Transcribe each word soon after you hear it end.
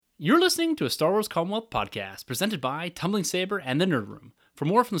You're listening to a Star Wars Commonwealth podcast presented by Tumbling Saber and the Nerd Room. For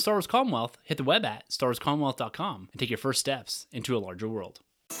more from the Star Wars Commonwealth, hit the web at starwarscommonwealth.com and take your first steps into a larger world.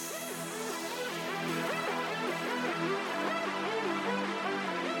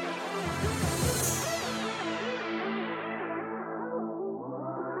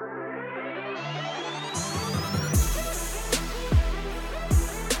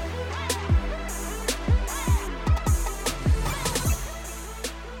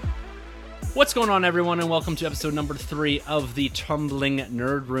 What's going on, everyone, and welcome to episode number 3 of the Tumbling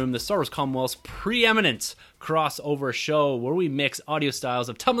Nerd Room, the Star Wars Commonwealth's preeminent crossover show where we mix audio styles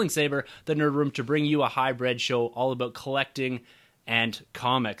of Tumbling Saber, the Nerd Room, to bring you a hybrid show all about collecting and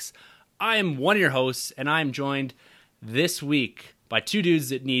comics. I am one of your hosts, and I am joined this week by two dudes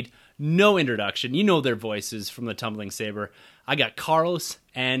that need no introduction. You know their voices from the Tumbling Saber. I got Carlos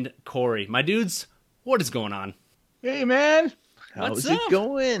and Corey. My dudes, what is going on? Hey, man. How's it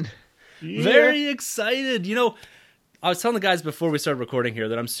going? Yeah. Very excited. You know, I was telling the guys before we started recording here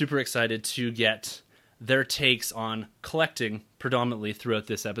that I'm super excited to get their takes on collecting predominantly throughout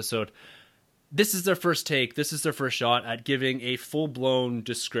this episode. This is their first take. This is their first shot at giving a full-blown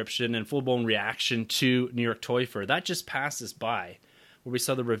description and full-blown reaction to New York Toy Fair. That just passed us by, where we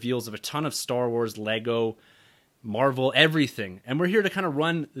saw the reveals of a ton of Star Wars, Lego, Marvel, everything. And we're here to kind of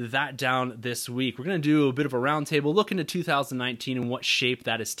run that down this week. We're going to do a bit of a roundtable, look into 2019 and what shape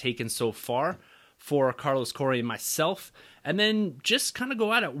that has taken so far for Carlos, Corey, and myself. And then just kind of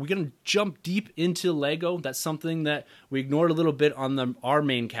go at it. We're going to jump deep into Lego. That's something that we ignored a little bit on our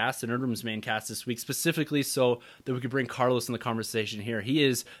main cast, the Nerd Room's main cast this week, specifically so that we could bring Carlos in the conversation here. He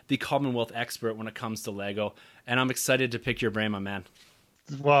is the Commonwealth expert when it comes to Lego. And I'm excited to pick your brain, my man.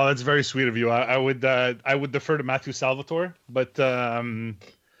 Well, that's very sweet of you. I would defer to Matthew Salvatore, but maybe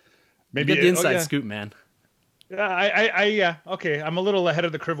you get the inside scoop, man. Yeah, okay. I'm a little ahead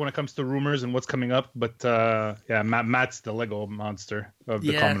of the curve when it comes to rumors and what's coming up, but Matt's the Lego monster of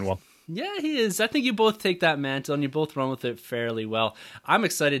the Commonwealth. Yeah, he is. I think you both take that mantle and you both run with it fairly well. I'm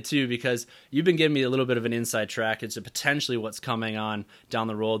excited too because you've been giving me a little bit of an inside track into potentially what's coming on down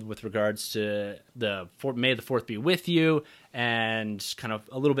the road with regards to the May the 4th be with you and kind of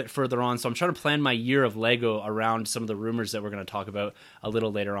a little bit further on. So I'm trying to plan my year of Lego around some of the rumors that we're going to talk about a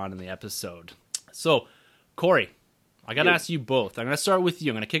little later on in the episode. So, Corey, I got to ask you both. I'm going to start with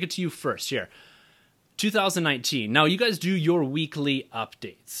you. I'm going to kick it to you first here. 2019. Now, you guys do your weekly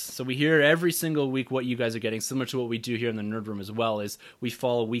updates. So we hear every single week what you guys are getting, similar to what we do here in the Nerd Room as well, is we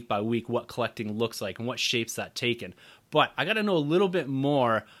follow week by week what collecting looks like and what shapes that taken. But I got to know a little bit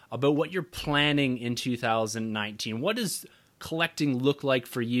more about what you're planning in 2019. What does collecting look like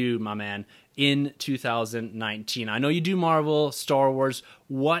for you, my man, in 2019? I know you do Marvel, Star Wars.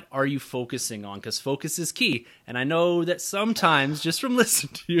 What are you focusing on? Because focus is key. And I know that sometimes, just from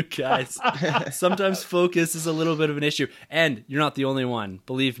listening to you guys, sometimes focus is a little bit of an issue. And you're not the only one.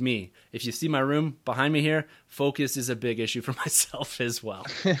 Believe me, if you see my room behind me here, focus is a big issue for myself as well.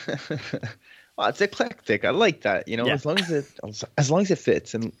 Well, it's eclectic. I like that. You know, Yeah. as long as it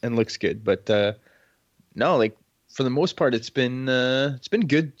fits and looks good. But no, like, for the most part, it's been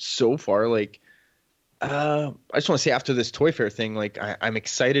good so far. Like, I just want to say, after this Toy Fair thing, like, I'm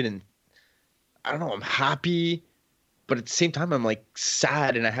excited and I don't know, I'm happy, but at the same time, I'm like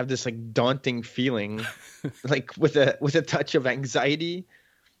sad and I have this like daunting feeling, like with a touch of anxiety.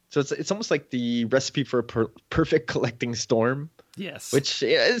 So it's almost like the recipe for a perfect collecting storm. Yes. Which,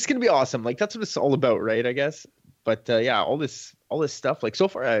 yeah, it's gonna be awesome. Like, that's what it's all about, right? I guess. But yeah, all this stuff. Like, so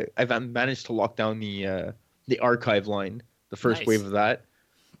far, I've managed to lock down the archive line, the first Nice. wave of that.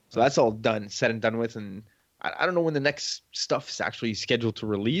 So that's all done, said and done with. And I don't know when the next stuff is actually scheduled to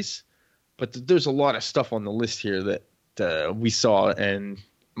release, but there's a lot of stuff on the list here that we saw. And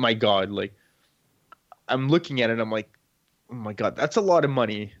my God, like, I'm looking at it, I'm like, oh my God, that's a lot of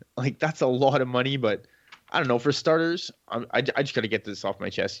money. Like, that's a lot of money. But I don't know, for starters, I just got to get this off my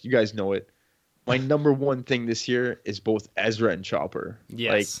chest. You guys know it. My number one thing this year is both Ezra and Chopper.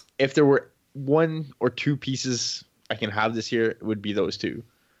 Yes. Like, if there were one or two pieces I can have this year, it would be those two.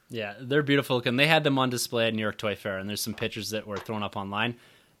 Yeah, they're beautiful looking. They had them on display at New York Toy Fair, and there's some pictures that were thrown up online.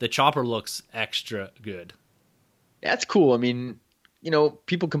 The Chopper looks extra good. That's cool. I mean, you know,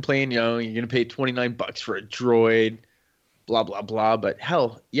 people complain, you know, you're going to pay $29 for a droid, blah, blah, blah. But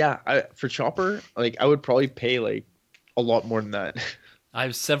hell, yeah, for Chopper, like, I would probably pay like a lot more than that. I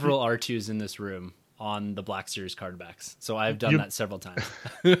have several R2s in this room on the Black Series card backs, so I've done that several times.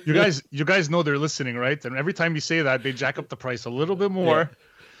 You guys know they're listening, right? And every time you say that, they jack up the price a little bit more. Yeah.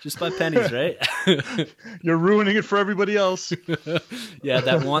 Just by pennies, right? You're ruining it for everybody else. Yeah,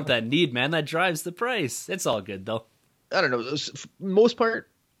 that want, that need, man, that drives the price. It's all good, though. I don't know. For the most part,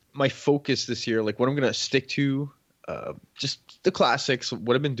 my focus this year, like what I'm gonna stick to, just the classics.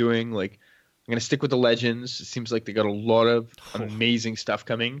 What I've been doing, like I'm gonna stick with the legends. It seems like they got a lot of amazing stuff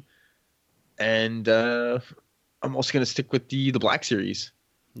coming, and I'm also gonna stick with the Black Series.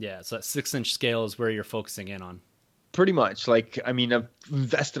 Yeah, so that 6-inch scale is where you're focusing in on. Pretty much. Like, I mean, I've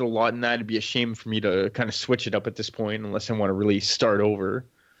invested a lot in that. It'd be a shame for me to kind of switch it up at this point unless I want to really start over.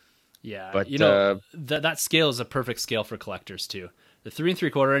 Yeah, But that scale is a perfect scale for collectors too. The 3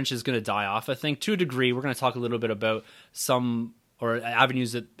 3/4 inch is going to die off, I think, to a degree. We're going to talk a little bit about some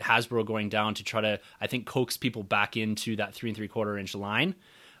avenues that Hasbro are going down to try to, I think, coax people back into that 3 3/4 inch line.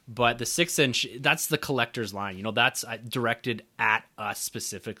 But the 6-inch, that's the collector's line. That's directed at us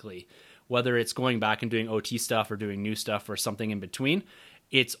specifically. Whether it's going back and doing OT stuff or doing new stuff or something in between,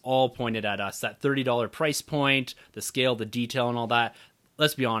 it's all pointed at us. That $30 price point, the scale, the detail, and all that.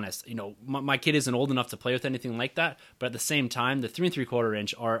 Let's be honest, my kid isn't old enough to play with anything like that, but at the same time, the 3 3/4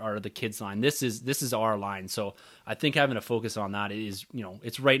 inch are the kids' line. This is our line, so I think having a focus on that is,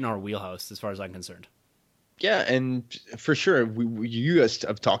 it's right in our wheelhouse as far as I'm concerned. Yeah, and for sure, you guys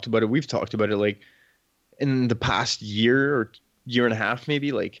have talked about it. We've talked about it, like in the past year or year and a half,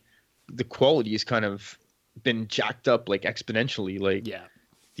 maybe. Like the quality has kind of been jacked up like exponentially. Like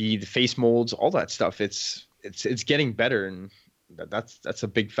the face molds, all that stuff. It's getting better, and that's a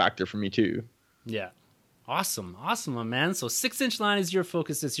big factor for me too. Yeah. Awesome, my man. So 6-inch line is your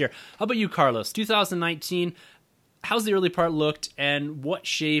focus this year. How about you, Carlos? 2019, how's the early part looked, and what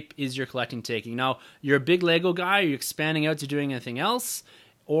shape is your collecting taking? Now, you're a big Lego guy. Are you expanding out to doing anything else?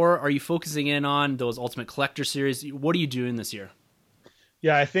 Or are you focusing in on those Ultimate Collector series? What are you doing this year?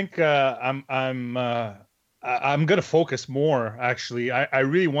 Yeah, I think I'm gonna focus more. Actually, I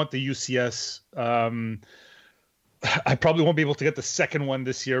really want the UCS. I probably won't be able to get the second one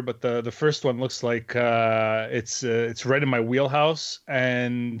this year, but the first one looks like it's right in my wheelhouse.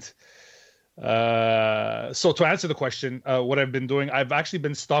 And so to answer the question, what I've been doing, I've actually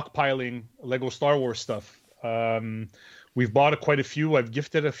been stockpiling Lego Star Wars stuff. We've bought quite a few. I've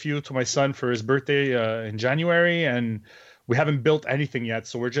gifted a few to my son for his birthday in January, and we haven't built anything yet,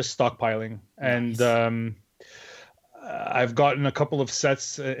 so we're just stockpiling. Nice. And I've gotten a couple of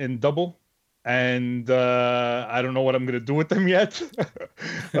sets in double, and I don't know what I'm gonna do with them yet.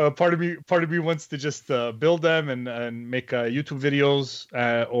 Part of me wants to just build them and make YouTube videos,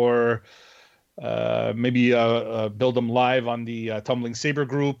 or maybe build them live on the Tumbling Saber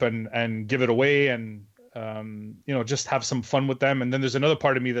group and give it away, and just have some fun with them. And then there's another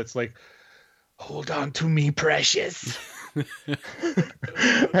part of me that's like, hold on to me, precious.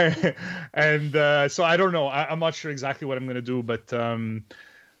 And so I don't know. I'm not sure exactly what I'm going to do, but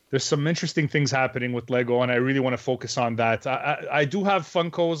there's some interesting things happening with Lego, and I really want to focus on that. I do have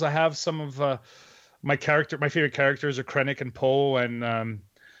Funkos. I have some of my favorite characters are Krennic and Poe, and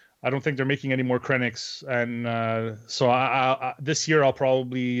I don't think they're making any more Krennics. And so I this year I'm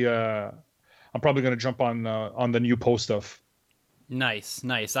probably going to jump on the new Poe stuff. Nice.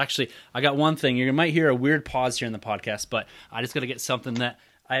 Actually, I got one thing. You might hear a weird pause here in the podcast, but I just got to get something that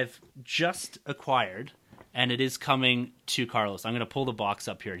I've just acquired, and it is coming to Carlos. I'm going to pull the box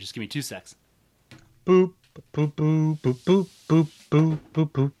up here. Just give me 2 secs. Boop, boop, boop, boop, boop, boop, boop, boop,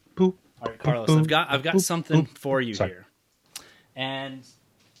 boop, boop. All right, Carlos, I've got something for you here. And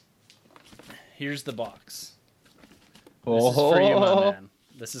here's the box. This is for you, my man.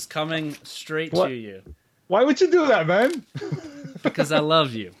 This is coming straight to you. Why would you do that, man? Because I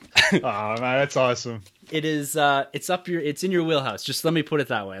love you. Oh man, that's awesome. It is. It's in your wheelhouse. Just let me put it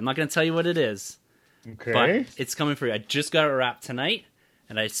that way. I'm not going to tell you what it is. Okay. But it's coming for you. I just got it wrapped tonight,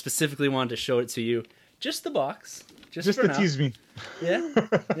 and I specifically wanted to show it to you. Just the box. Just to tease me.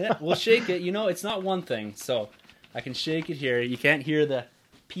 Yeah. We'll shake it. It's not one thing, so I can shake it here. You can't hear the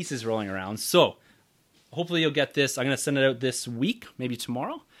pieces rolling around. So hopefully you'll get this. I'm going to send it out this week, maybe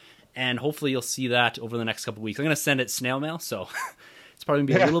tomorrow. And hopefully you'll see that over the next couple of weeks. I'm going to send it snail mail, so it's probably going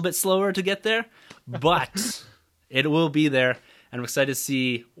to be a little bit slower to get there. But it will be there. And I'm excited to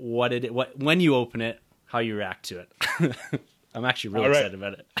see when you open it, how you react to it. I'm actually really excited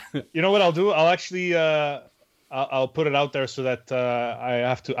about it. You know what I'll do? I'll actually I'll put it out there so that I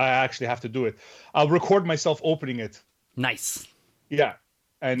actually have to do it. I'll record myself opening it. Nice. Yeah.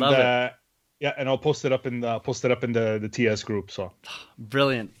 And love it. Yeah, and I'll post it up in the TS group. So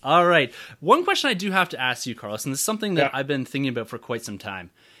brilliant. All right. One question I do have to ask you, Carlos, and this is something that I've been thinking about for quite some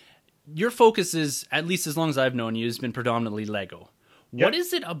time. Your focus is, at least as long as I've known you, has been predominantly Lego. Yep. What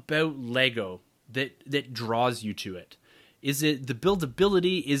is it about Lego that draws you to it? Is it the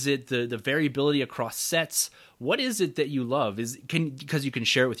buildability? Is it the variability across sets? What is it that you love? Because you can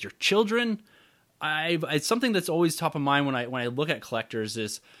share it with your children? it's something that's always top of mind when I look at collectors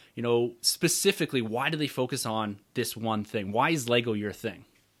is, specifically, why do they focus on this one thing? Why is Lego your thing?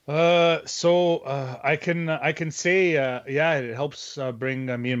 I can say, yeah, it helps bring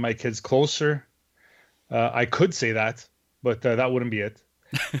me and my kids closer. I could say that, but that wouldn't be it.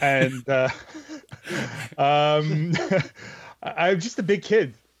 And I'm just a big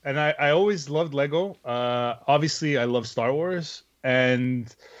kid, and I always loved Lego. Obviously, I love Star Wars,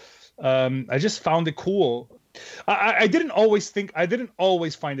 and I just found it cool. I didn't always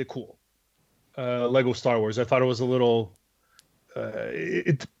find it cool. Lego Star Wars. I thought it was a little.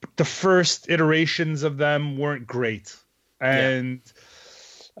 The first iterations of them weren't great, and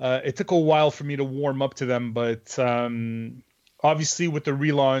it took a while for me to warm up to them. But obviously, with the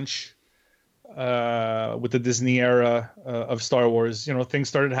relaunch, with the Disney era of Star Wars, things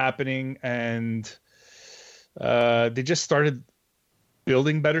started happening, and they just started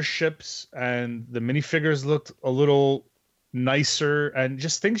building better ships, and the minifigures looked a little nicer, and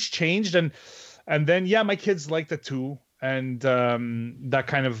just things changed. And then, yeah, my kids liked it too. And that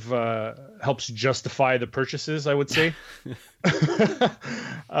kind of helps justify the purchases, I would say.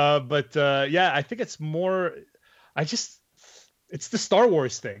 But yeah, I think it's more. It's the Star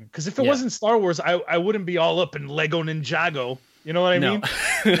Wars thing. Because if it wasn't Star Wars, I wouldn't be all up in Lego Ninjago. You know what I mean?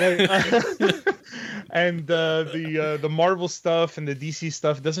 And the Marvel stuff and the DC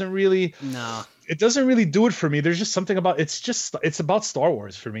stuff doesn't really. No. It doesn't really do it for me. There's just something about it's about Star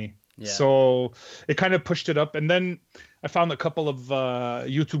Wars for me. Yeah. So it kind of pushed it up, and then I found a couple of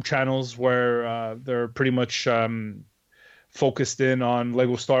YouTube channels where they're pretty much focused in on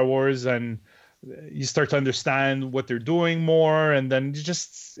Lego Star Wars, and you start to understand what they're doing more, and then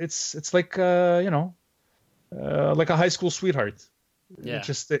it's like like a high school sweetheart. Yeah.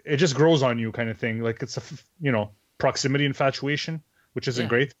 It just grows on you, kind of thing. Like it's a proximity infatuation, which isn't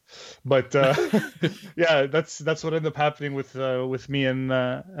great, but yeah, that's what ended up happening with me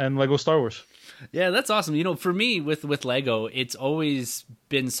and Lego Star Wars. Yeah, that's awesome. For me with Lego, it's always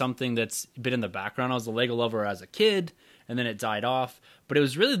been something that's been in the background. I was a Lego lover as a kid, and then it died off. But it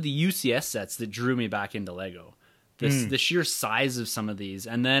was really the UCS sets that drew me back into Lego. The sheer size of some of these,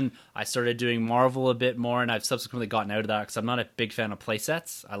 and then I started doing Marvel a bit more, and I've subsequently gotten out of that because I'm not a big fan of play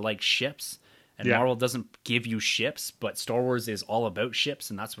sets. I like ships. And Marvel doesn't give you ships, but Star Wars is all about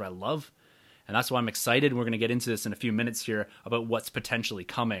ships, and that's what I love. And that's why I'm excited. We're going to get into this in a few minutes here about what's potentially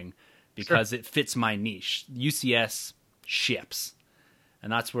coming, because it fits my niche. UCS ships.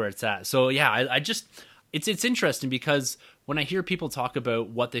 And that's where it's at. So yeah, I just it's interesting because when I hear people talk about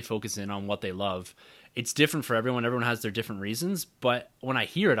what they focus in on, what they love, it's different for everyone. Everyone has their different reasons. But when I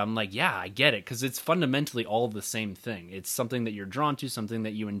hear it, I'm like, yeah, I get it. Because it's fundamentally all the same thing. It's something that you're drawn to, something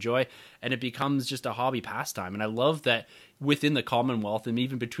that you enjoy, and it becomes just a hobby pastime. And I love that within the Commonwealth, and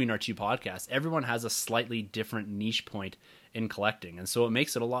even between our two podcasts, everyone has a slightly different niche point in collecting. And so it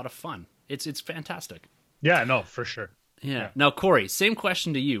makes it a lot of fun. It's fantastic. Yeah, no, for sure. Yeah. Now, Corey, same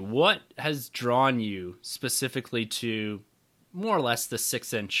question to you. What has drawn you specifically to more or less the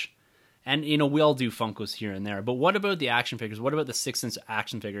 6-inch? And, we all do Funkos here and there, but what about the action figures? What about the 6-inch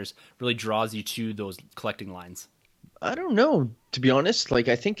action figures really draws you to those collecting lines? I don't know, to be honest. Like,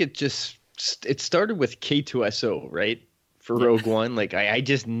 I think it started with K2SO, right? For Rogue One. Like, I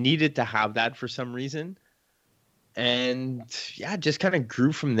just needed to have that for some reason. And, yeah, just kind of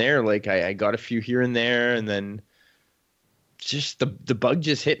grew from there. Like, I got a few here and there, and then just the bug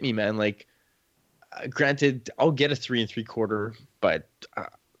just hit me, man. Like, granted, I'll get a 3 3/4, but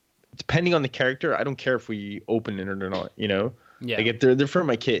depending on the character, I don't care if we open it or not, Yeah. Like they're for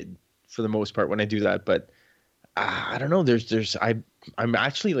my kid for the most part when I do that, but I don't know. I'm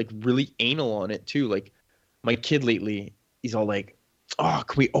actually like really anal on it too. Like my kid lately, he's all like, "Oh,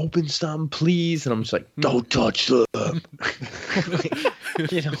 can we open some, please?" And I'm just like, "Don't touch them."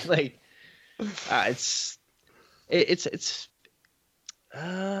 It's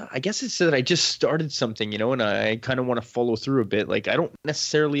I guess it's that I just started something, and I kind of want to follow through a bit. Like I'm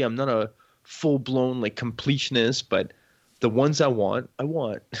not a full blown like completionist, but the ones I want.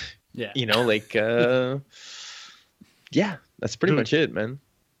 Yeah. Yeah, that's pretty much it, man.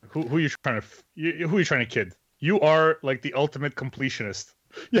 Who you trying to kid? You are like the ultimate completionist.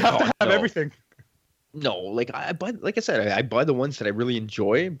 You have to have everything. No, like I buy the ones that I really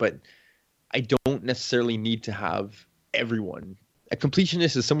enjoy, but I don't necessarily need to have everyone. A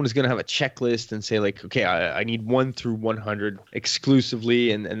completionist is someone who's going to have a checklist and say like, okay, I need 1 through 100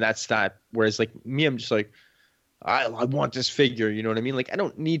 exclusively, and that's that. Whereas like me, I'm just like, I want this figure. You know what I mean? Like I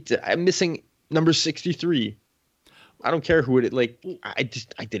don't need to. I'm missing number 63. I don't care who it like. I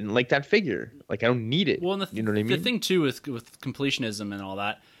didn't like that figure. Like I don't need it. Well, and you know what I mean? The thing too with completionism and all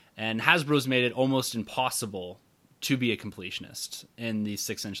that, And Hasbro's made it almost impossible to be a completionist in these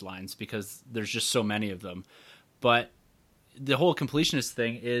 6-inch lines because there's just so many of them. But the whole completionist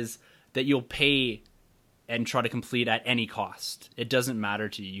thing is that you'll pay and try to complete at any cost. It doesn't matter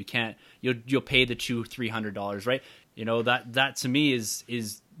to you. You can't. You'll pay the $200-$300, right? You know, that to me is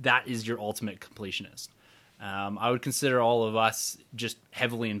your ultimate completionist. I would consider all of us just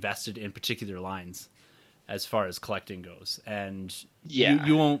heavily invested in particular lines as far as collecting goes, and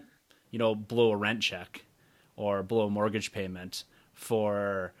you won't, you know, blow a rent check or blow a mortgage payment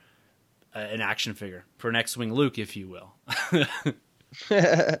for an action figure, for an X-Wing Luke, if you will.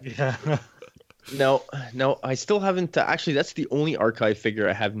 Yeah. No, I still haven't. Actually, that's the only archive figure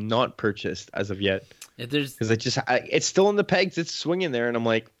I have not purchased as of yet. Because it's still in the pegs. It's swinging there, and I'm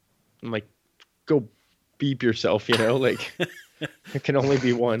like, go beep yourself, you know, like. There can only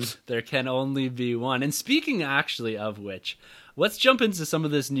be one. There can only be one. And speaking actually of which, let's jump into some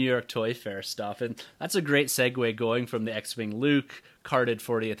of this New York Toy Fair stuff. And that's a great segue going from the X-Wing Luke carded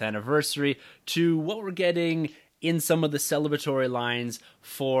 40th anniversary to what we're getting in some of the celebratory lines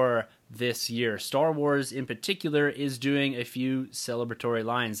for this year. Star Wars in particular is doing a few celebratory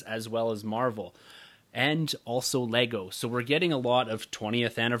lines, as well as Marvel. And also Lego. So we're getting a lot of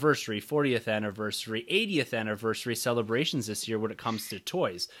 20th anniversary, 40th anniversary, 80th anniversary celebrations this year when it comes to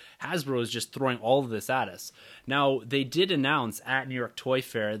toys. Hasbro is just throwing all of this at us. Now, they did announce at New York Toy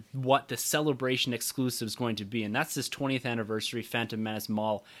Fair what the celebration exclusive is going to be, and that's this 20th anniversary Phantom Menace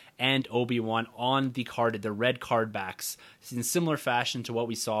Maul and Obi-Wan on the red card backs. It's in similar fashion to what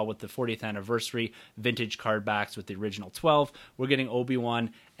we saw with the 40th anniversary vintage card backs with the original 12. We're getting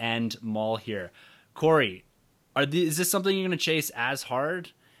Obi-Wan and Maul here. Corey, is this something you're going to chase as hard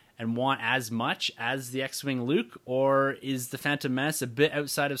and want as much as the X-Wing Luke, or is the Phantom Menace a bit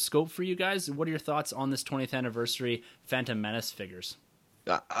outside of scope for you guys? What are your thoughts on this 20th anniversary Phantom Menace figures?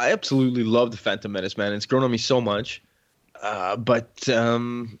 I absolutely love the Phantom Menace, man. It's grown on me so much. But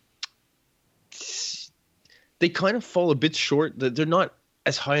they kind of fall a bit short. They're not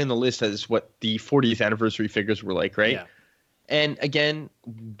as high on the list as what the 40th anniversary figures were like, right? Yeah. And again,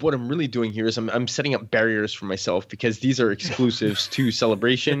 what I'm really doing here is I'm setting up barriers for myself because these are exclusives to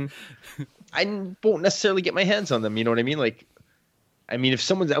Celebration. I won't necessarily get my hands on them. You know what I mean? Like, I mean, if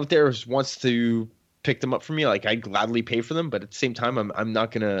someone's out there who wants to pick them up for me, like, I'd gladly pay for them. But at the same time, I'm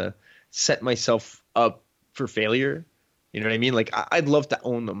not going to set myself up for failure. You know what I mean? Like, I'd love to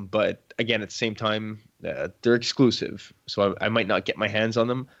own them. But again, at the same time, they're exclusive. So I might not get my hands on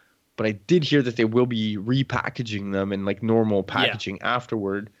them. But I did hear that they will be repackaging them in like normal packaging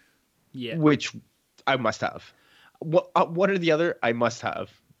afterward, which I must have. What are the other? I must have.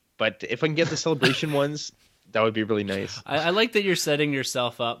 But if I can get the Celebration ones, that would be really nice. I like that you're setting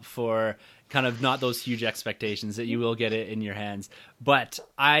yourself up for kind of not those huge expectations that you will get it in your hands. But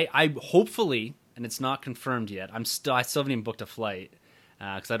I hopefully, and it's not confirmed yet, I still haven't even booked a flight.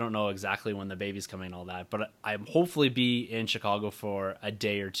 Because I don't know exactly when the baby's coming and all that. But I'm hopefully be in Chicago for a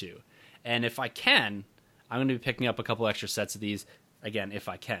day or two. And if I can, I'm going to be picking up a couple extra sets of these, again, if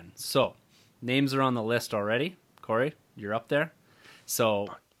I can. So, names are on the list already. Corey, you're up there. So,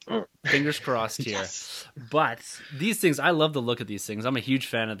 fingers crossed here. Yes. But these things, I love the look of these things. I'm a huge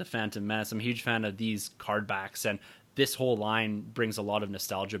fan of the Phantom Menace. I'm a huge fan of these card backs. And this whole line brings a lot of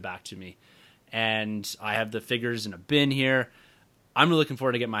nostalgia back to me. And I have the figures in a bin here. I'm really looking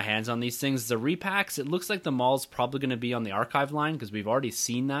forward to get my hands on these things. The repacks, it looks like the Maul's probably going to be on the archive line because we've already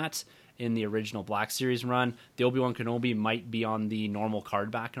seen that in the original Black Series run. The Obi-Wan Kenobi might be on the normal card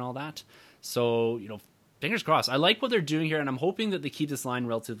back and all that. So, you know, fingers crossed. I like what they're doing here, and I'm hoping that they keep this line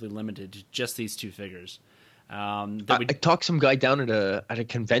relatively limited to just these two figures. I talked some guy down at a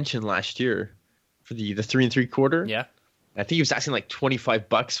convention last year for the 3 3/4. Yeah. I think he was asking like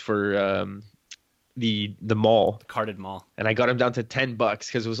 $25 for the Maul, carded Maul, and I got him down to $10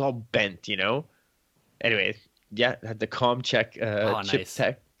 because it was all bent, you know. Anyway, yeah, had the com check chip nice.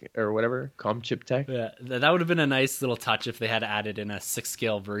 tech or whatever, com chip tech. Yeah, that would have been a nice little touch if they had added in a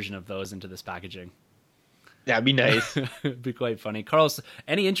 6-scale version of those into this packaging. That'd be nice. It'd be quite funny. Carlos,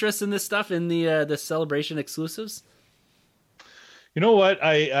 any interest in this stuff in the Celebration exclusives? You know what?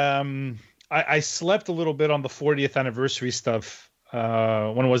 I slept a little bit on the 40th anniversary stuff.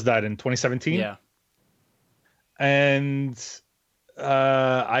 When was that? In 2017? Yeah. And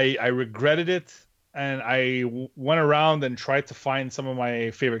I regretted it. And I went around and tried to find some of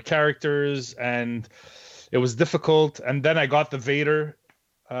my favorite characters, and it was difficult. And then I got the Vader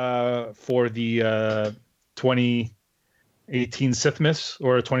for the 2018 Sith Miss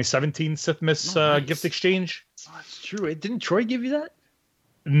or 2017 Sith Miss nice. Gift exchange. Oh, that's true. Didn't Troy give you that?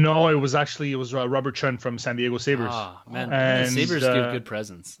 No, it was Robert Chun from San Diego Sabres. Oh, man. And Sabres give good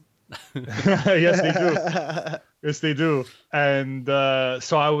presents. Yes, they do. Yes, they do. And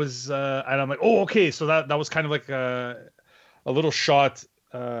so I was, and I'm like, oh, okay. So that was kind of like a little shot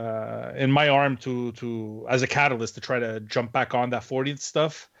in my arm to as a catalyst to try to jump back on that 40th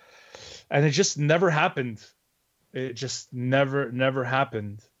stuff, and it just never happened. It just never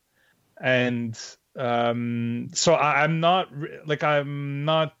happened. And so I'm not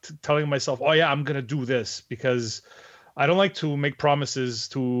telling myself, oh yeah, I'm gonna do this, because I don't like to make promises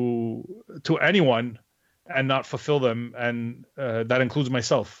to anyone and not fulfill them, and that includes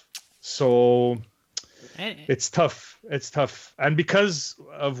myself. So it's tough. It's tough, and because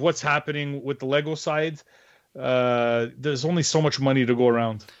of what's happening with the Lego side, there's only so much money to go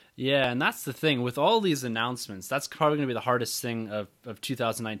around. Yeah, and that's the thing. With all these announcements, that's probably going to be the hardest thing of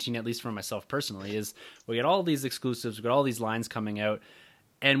 2019, at least for myself personally, is we get all these exclusives, we got all these lines coming out,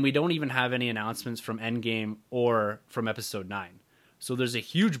 and we don't even have any announcements from Endgame or from Episode 9. So there's a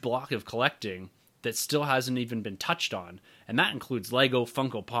huge block of collecting that still hasn't even been touched on, and that includes Lego,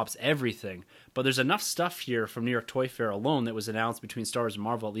 Funko Pops, everything. But there's enough stuff here from New York Toy Fair alone that was announced between Star Wars and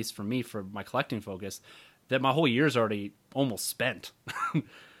Marvel, at least for me, for my collecting focus, that my whole year's already almost spent.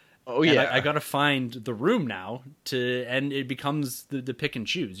 Oh yeah, I got to find the room now and it becomes the pick and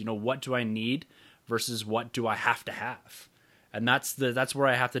choose. You know, what do I need versus what do I have to have? And that's where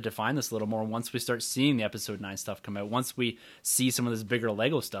I have to define this a little more once we start seeing the Episode 9 stuff come out, once we see some of this bigger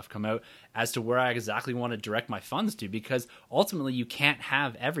Lego stuff come out, as to where I exactly want to direct my funds to, because ultimately you can't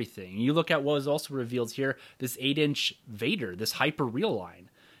have everything. You look at what was also revealed here, this 8-inch Vader, this hyper real line.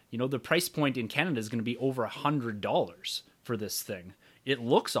 You know, the price point in Canada is going to be over $100 for this thing. It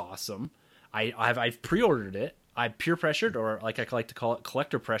looks awesome. I've pre-ordered it. I peer pressured, or like I like to call it,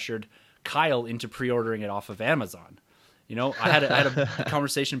 collector pressured Kyle into pre-ordering it off of Amazon. You know, I had a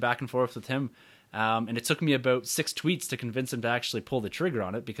conversation back and forth with him, and it took me about 6 tweets to convince him to actually pull the trigger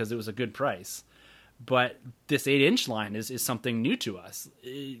on it, because it was a good price. But this 8-inch line is something new to us.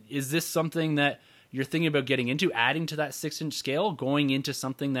 Is this something that you're thinking about getting into, adding to that 6-inch scale, going into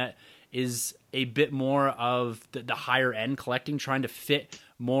something that is a bit more of the higher end collecting, trying to fit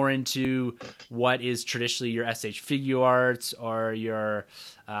more into what is traditionally your SH figure arts, or your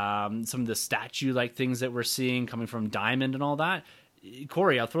some of the statue like things that we're seeing coming from Diamond and all that?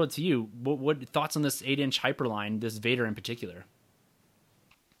 Corey, I'll throw it to you. What thoughts on this 8-inch Hyperline, this Vader in particular?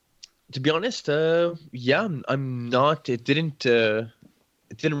 To be honest, yeah, I'm not. It didn't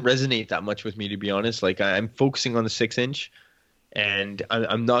resonate that much with me, to be honest. Like, I'm focusing on the 6-inch. And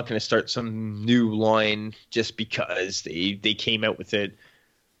I'm not going to start some new line just because they came out with it.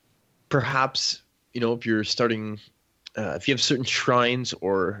 Perhaps, you know, if you're starting, if you have certain shrines,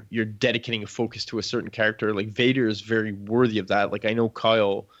 or you're dedicating a focus to a certain character, like Vader is very worthy of that. Like, I know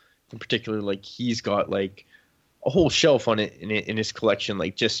Kyle in particular, like, he's got like a whole shelf on it in his collection,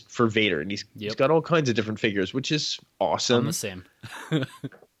 like just for Vader, and he's got all kinds of different figures, which is awesome. I'm the same.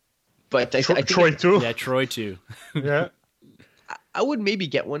 But I think Troy too. Yeah, Troy too. Yeah. I would maybe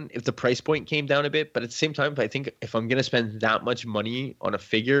get one if the price point came down a bit, but at the same time, I think if I'm going to spend that much money on a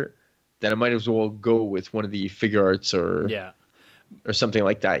figure, then I might as well go with one of the figure arts or something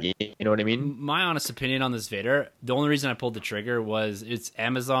like that. You know what I mean? My honest opinion on this Vader, the only reason I pulled the trigger was it's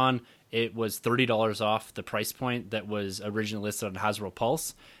Amazon. It was $30 off the price point that was originally listed on Hasbro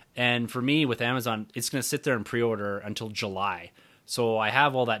Pulse. And for me, with Amazon, it's going to sit there and pre-order until July. So I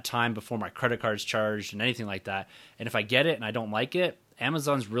have all that time before my credit card's charged and anything like that. And if I get it and I don't like it,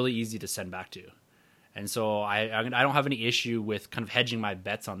 Amazon's really easy to send back to. And so I don't have any issue with kind of hedging my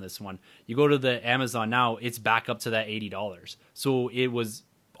bets on this one. You go to the Amazon now, it's back up to that $80. So it was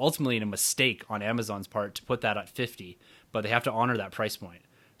ultimately a mistake on Amazon's part to put that at $50, but they have to honor that price point.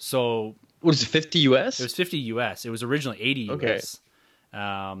 So what is it, 50 US? It was 50 US. It was originally 80 US.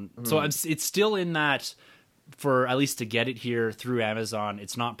 So it's still in that, for at least to get it here through Amazon,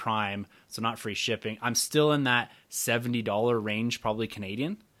 it's not Prime, so not free shipping. I'm still in that $70 range, probably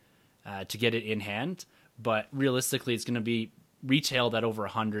Canadian, to get it in hand. But realistically, it's going to be retailed at over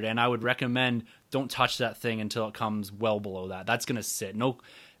 100, and I would recommend don't touch that thing until it comes well below that. That's going to sit.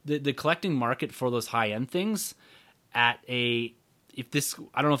 The collecting market for those high end things I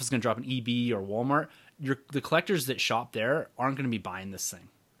don't know if it's going to drop in EB or Walmart. The collectors that shop there aren't going to be buying this thing.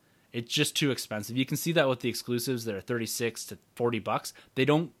 It's just too expensive. You can see that with the exclusives that are $36 to $40. They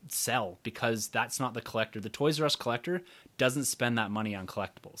don't sell because that's not the collector. The Toys R Us collector doesn't spend that money on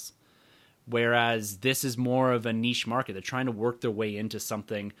collectibles. Whereas this is more of a niche market. They're trying to work their way into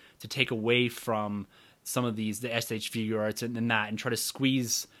something to take away from some of the SH figure arts and that, and try to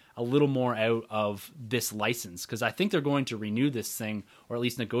squeeze a a little more out of this license, because I think they're going to renew this thing, or at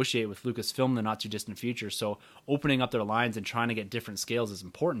least negotiate with Lucasfilm in the not too distant future. So opening up their lines and trying to get different scales is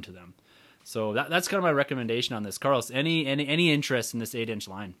important to them. So that's kind of my recommendation on this. Carlos, any interest in this 8-inch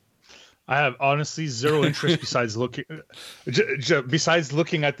line? I have honestly zero interest besides looking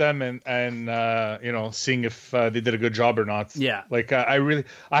at them and seeing if they did a good job or not. Yeah. Like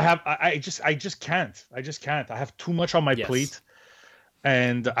I just can't. I have too much on my plate,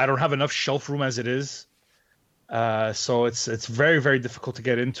 and I don't have enough shelf room as it is. So it's very, very difficult to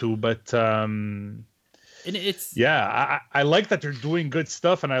get into. But and it's I like that they're doing good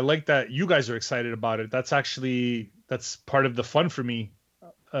stuff, and I like that you guys are excited about it. That's part of the fun for me.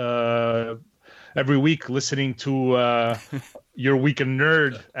 Every week listening to your Week in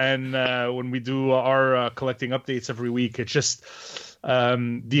Nerd, and when we do our collecting updates every week, it's just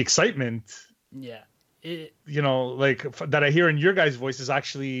the excitement. Yeah. That I hear in your guys' voices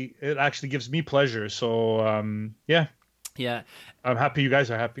actually gives me pleasure. So yeah, I'm happy you guys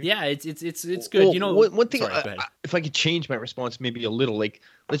are happy. Yeah, it's good. Well, one thing, sorry, if I could change my response maybe a little, like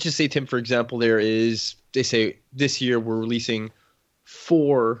let's just say, Tim, for example, they say this year we're releasing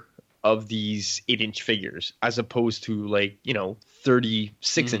 4 of these 8-inch figures as opposed to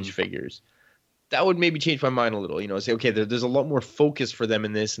 36-inch figures. That would maybe change my mind a little, say, okay, there's a lot more focus for them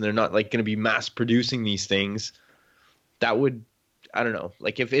in this, and they're not going to be mass producing these things. That would, I don't know,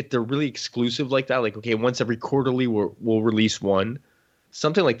 if they're really exclusive like that, okay, once every quarterly we'll release one,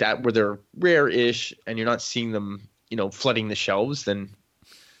 something like that where they're rare-ish and you're not seeing them, flooding the shelves, then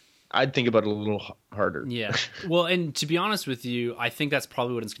I'd think about it a little harder. Yeah. Well, and to be honest with you, I think that's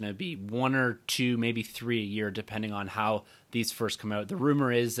probably what it's going to be. 1 or 2, maybe 3 a year, depending on how these first come out. The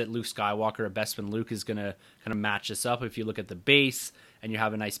rumor is that Luke Skywalker at Bespin Luke is going to kind of match this up if you look at the base and you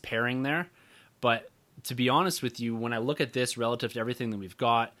have a nice pairing there. But to be honest with you, when I look at this relative to everything that we've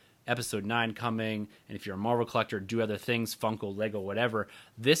got, Episode 9 coming, and if you're a Marvel collector, do other things, Funko, Lego, whatever,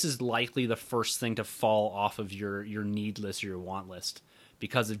 this is likely the first thing to fall off of your need list or your want list,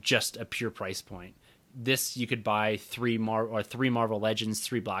 because of just a pure price point. This you could buy 3 Marvel Legends,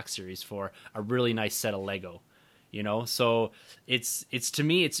 3 Black Series for a really nice set of Lego, So it's to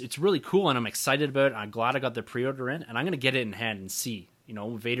me it's really cool, and I'm excited about it. I'm glad I got the pre-order in, and I'm gonna get it in hand and see.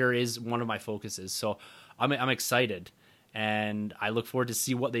 Vader is one of my focuses, so I'm excited, and I look forward to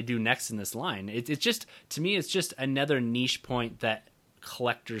see what they do next in this line. It's just, to me, it's just another niche point that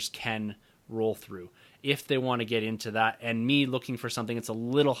collectors can roll through if they want to get into that. And me looking for something that's a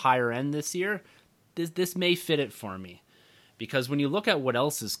little higher end this year, this may fit it for me. Because when you look at what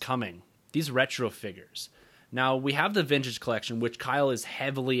else is coming, these retro figures. Now, we have the vintage collection, which Kyle is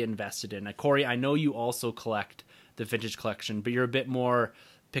heavily invested in. Now, Corey, I know you also collect the vintage collection, but you're a bit more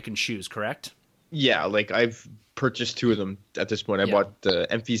pick and choose, correct? Yeah, I've purchased 2 of them at this point. I bought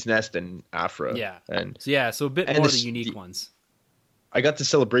Emphy's Nest and Afra. Yeah. So a bit more of the unique ones. I got the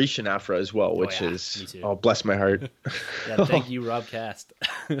Celebration Afra as well, which is, oh, bless my heart. Yeah, thank you, Rob Cast.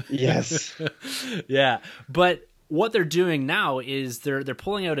 Yes. Yeah, but what they're doing now is they're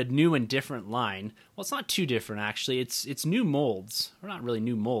pulling out a new and different line. Well, it's not too different, actually. It's new molds, or not really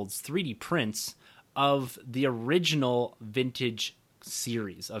new molds, 3D prints of the original vintage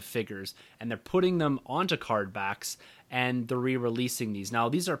series of figures, and they're putting them onto card backs, and they're re-releasing these. Now,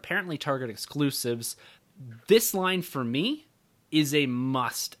 these are apparently Target exclusives. This line, for me, is a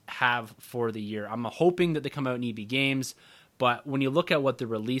must-have for the year. I'm hoping that they come out in EB Games, but when you look at what they're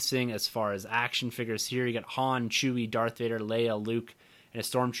releasing as far as action figures here, you got Han, Chewie, Darth Vader, Leia, Luke, and a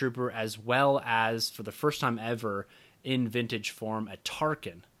Stormtrooper, as well as, for the first time ever, in vintage form, a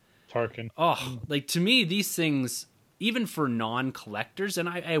Tarkin. Oh, to me, these things, even for non-collectors, and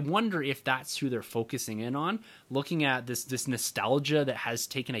I wonder if that's who they're focusing in on, looking at this nostalgia that has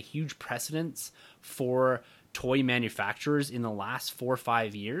taken a huge precedence for toy manufacturers in the last 4 or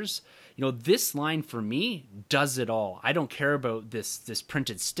 5 years. This line for me does it all. I don't care about this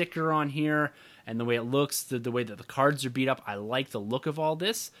printed sticker on here and the way it looks, the way that the cards are beat up. I like the look of all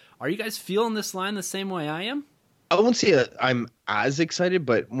this. Are you guys feeling this line the same way I am? I won't say I'm as excited,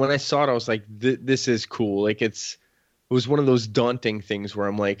 but when I saw it, I was like, this is cool. It was one of those daunting things where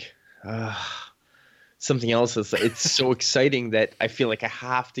I'm like, something else. It's so exciting that I feel like I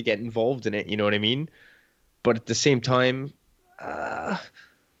have to get involved in it. You know what I mean? But at the same time, like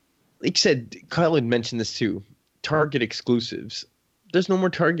you said, Kyle had mentioned this too. Target exclusives. There's no more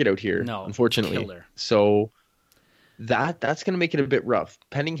Target out here, unfortunately. Killer. So that's going to make it a bit rough.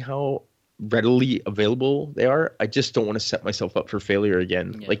 Depending how readily available they are, I just don't want to set myself up for failure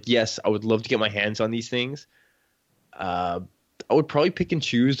again. Yeah. Yes, I would love to get my hands on these things. I would probably pick and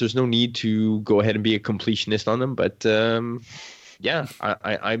choose. There's no need to go ahead and be a completionist on them, but Yeah,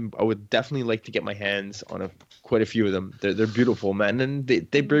 I would definitely like to get my hands on quite a few of them. They're beautiful, man, and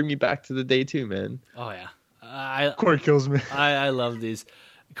they bring me back to the day too, man. Oh yeah, I Corey kills me. I love these.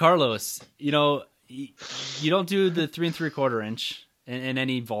 Carlos, you don't do the 3 3/4 inch in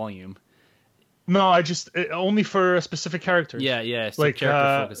any volume. No, only for specific characters. Yeah. So Like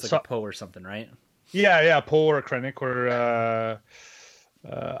character focus, like a Poe or something, right? Yeah, Poe or a Krennic or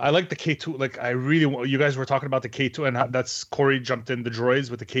I like the K2. Like you guys were talking about the K2, and that's Corey jumped in the droids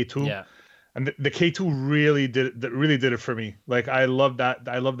with the K2. Yeah. And the K2 really did it for me. Like I love that.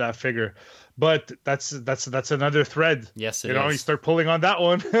 I love that figure. But that's another thread. Yes, you start pulling on that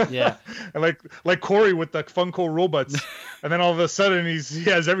one. Yeah. And like Corey with the Funko robots, and then all of a sudden he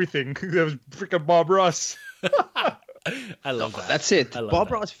has everything. It was freaking Bob Ross. I love that. That's it.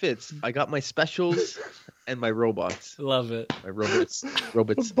 Bob Ross fits. I got my specials and my robots. Love it. My robots.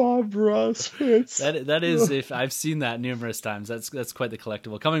 Bob Ross fits. That is, if I've seen that numerous times, that's quite the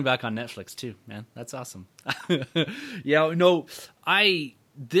collectible. Coming back on Netflix too, man. That's awesome. Yeah, no,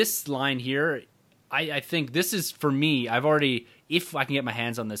 this line here, I think this is for me. I've already, if I can get my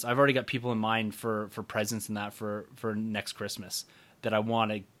hands on this, I've already got people in mind for presents and that for next Christmas that I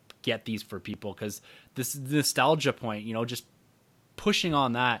want to get these for people, because this nostalgia point, just pushing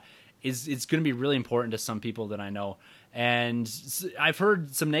on that is going to be really important to some people that I know. And I've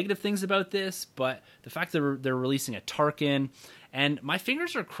heard some negative things about this, but the fact that they're releasing a Tarkin, and my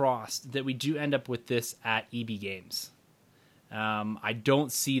fingers are crossed that we do end up with this at EB Games. I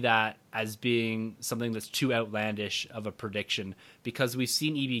don't see that as being something that's too outlandish of a prediction, because we've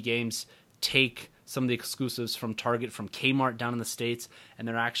seen EB Games take some of the exclusives from Target, from Kmart down in the States, and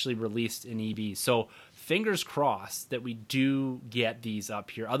they're actually released in EB. So fingers crossed that we do get these up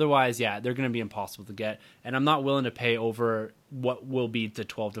here. Otherwise, yeah, they're going to be impossible to get, and I'm not willing to pay over what will be the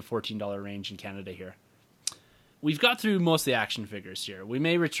 $12 to $14 range in Canada here. We've got through most of the action figures here. We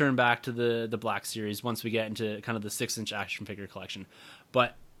may return back to the Black Series once we get into kind of the 6-inch action figure collection.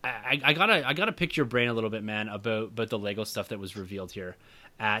 But I gotta pick your brain a little bit, man, about the Lego stuff that was revealed here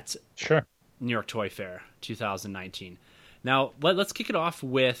at New York Toy Fair 2019. Now, let's kick it off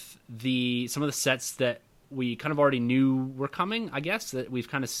with some of the sets that we kind of already knew were coming, I guess, that we've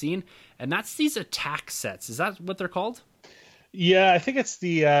kind of seen. And that's these attack sets. Is that what they're called? Yeah, I think it's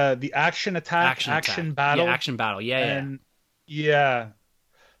the action attack, action battle. Yeah, action battle. Yeah.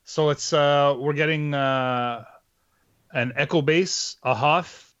 So it's we're getting an Echo Base, a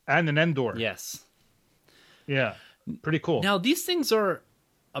Hoth, and an Endor. Yes. Yeah, pretty cool. Now, these things are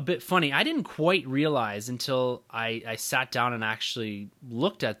a bit funny. I didn't quite realize until I sat down and actually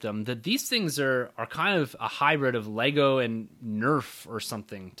looked at them that these things are kind of a hybrid of Lego and Nerf or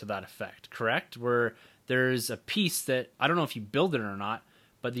something to that effect, correct? Where there's a piece that, I don't know if you build it or not,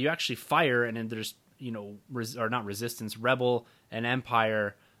 but you actually fire, and then there's, or not Resistance, Rebel, and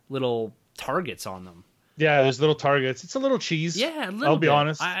Empire little targets on them. Yeah, there's little targets. It's a little cheese. Yeah, I'll be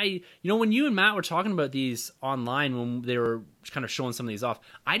honest. When you and Matt were talking about these online, when they were kind of showing some of these off,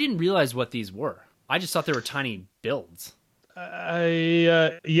 I didn't realize what these were. I just thought they were tiny builds.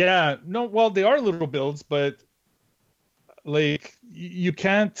 Yeah. No, well, they are little builds, but like you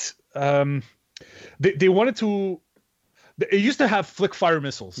can't. They wanted to. It used to have flick fire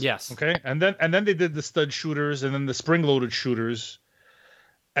missiles. Yes. Okay, and then they did the stud shooters, and then the spring loaded shooters,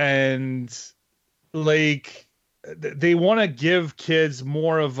 and like they want to give kids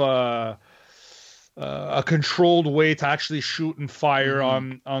more of a controlled way to actually shoot and fire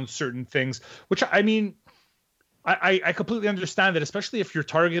on certain things, which I mean, I completely understand that, especially if you're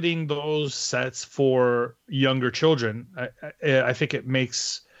targeting those sets for younger children. I think it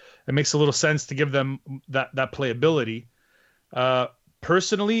makes a little sense to give them that playability.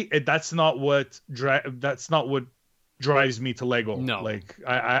 Personally, that's not what drives me to Lego. No. Like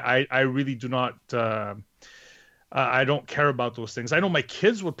I really do not. I don't care about those things. I know my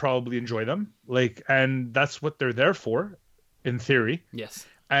kids would probably enjoy them, like, and that's what they're there for, in theory. Yes.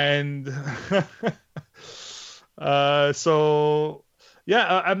 And so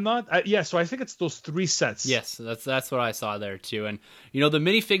yeah, I'm not. So I think it's those 3 sets. Yes, that's what I saw there too. And the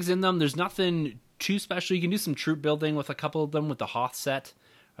minifigs in them, there's nothing too special. You can do some troop building with a couple of them with the Hoth set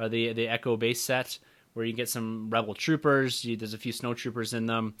or the Echo Base set, where you get some Rebel troopers. There's a few snow troopers in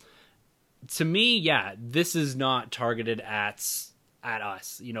them. To me, yeah, this is not targeted at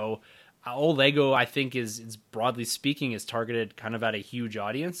us. Old Lego, I think, is broadly speaking, is targeted kind of at a huge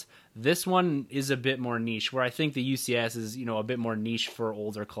audience. This one is a bit more niche, where I think the UCS is, a bit more niche for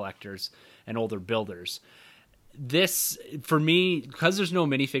older collectors and older builders. This, for me, because there's no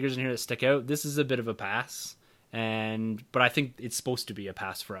minifigures in here that stick out, this is a bit of a pass. But I think it's supposed to be a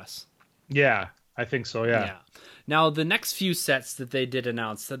pass for us. Yeah. I think so. Yeah. Yeah. Now the next few sets that they did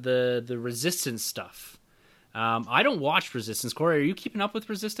announce, the Resistance stuff. I don't watch Resistance. Corey, are you keeping up with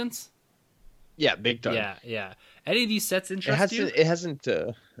Resistance? Yeah, big time. Yeah. Any of these sets It interest you? hasn't. It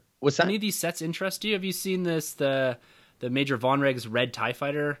hasn't. What's that? Any of these sets interest you? Have you seen this the Major Von Reg's red TIE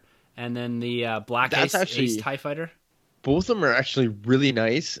Fighter and then the Black That's Ace TIE Fighter? Both of them are actually really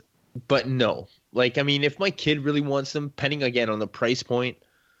nice, but no. Like, I mean, if my kid really wants them, depending again on the price point,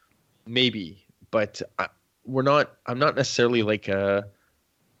 maybe. But I'm not necessarily like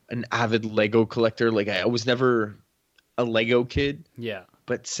an avid Lego collector. Like, I was never a Lego kid. Yeah.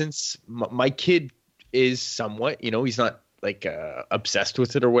 But since my kid is somewhat, he's not like obsessed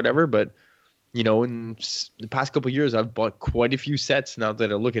with it or whatever. But in the past couple of years, I've bought quite a few sets now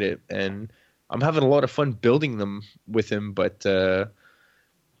that I look at it, and I'm having a lot of fun building them with him. But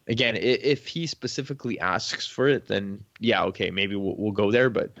again, if he specifically asks for it, then yeah, okay, maybe we'll go there.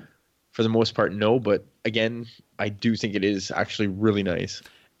 But for the most part, no. But again, I do think it is actually really nice.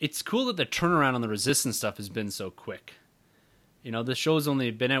 It's cool that the turnaround on the Resistance stuff has been so quick. The show's only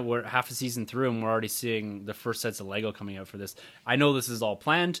been out half a season through, and we're already seeing the first sets of Lego coming out for this. I know this is all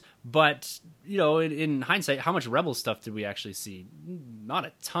planned, but in hindsight, how much Rebels stuff did we actually see? Not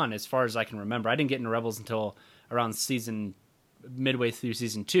a ton, as far as I can remember. I didn't get into Rebels until around midway through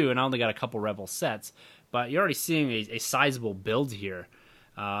season 2, and I only got a couple Rebel sets. But you're already seeing a sizable build here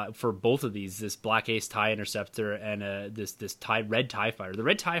for both of these: this Black Ace TIE Interceptor and this red TIE Fighter. The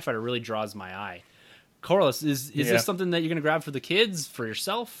red TIE Fighter really draws my eye. Corliss, is this something that you're going to grab for the kids, for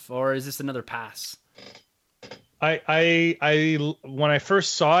yourself, or is this another pass? I when I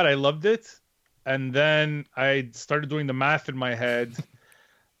first saw it, I loved it, and then I started doing the math in my head,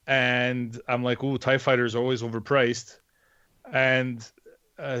 and I'm like, "Ooh, TIE Fighter is always overpriced," and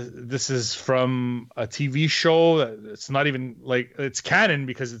this is from a TV show. It's not even like it's canon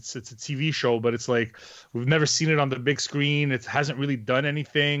because it's a TV show, but it's like we've never seen it on the big screen. It hasn't really done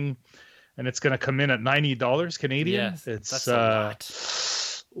anything. And it's going to come in at $90 Canadian. Yes, that's a lot.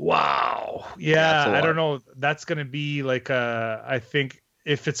 Wow. Yeah, I don't know. That's going to be like I think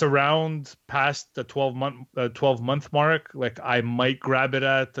if it's around past the 12-month mark, like I might grab it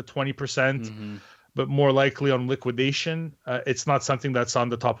at the 20%, but more likely on liquidation. It's not something that's on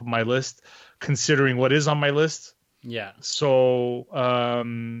the top of my list, considering what is on my list. Yeah. So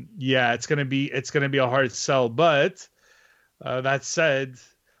yeah, it's gonna be a hard sell. But that said,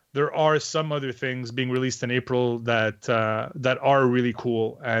 there are some other things being released in April that are really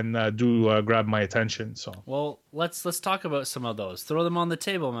cool and do grab my attention. So, well, let's talk about some of those. Throw them on the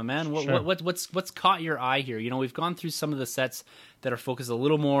table, my man. Sure. What's caught your eye here? We've gone through some of the sets that are focused a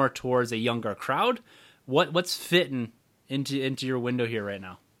little more towards a younger crowd. What's fitting into your window here right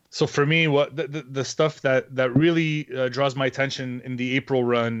now? So for me, what the stuff that really draws my attention in the April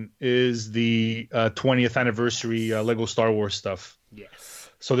run is the 20th anniversary Lego Star Wars stuff. Yes.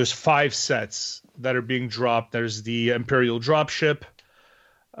 So there's 5 sets that are being dropped. There's the Imperial dropship.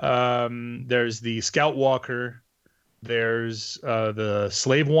 There's the Scout Walker. There's the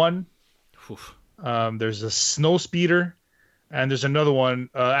Slave One. There's a Snow Speeder, and there's another one,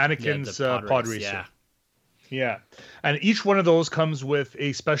 Anakin's Pod Racer. Yeah. And each one of those comes with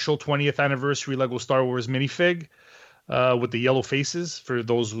a special 20th anniversary Lego Star Wars minifig with the yellow faces for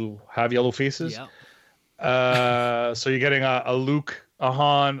those who have yellow faces. Yeah. So you're getting a Luke, a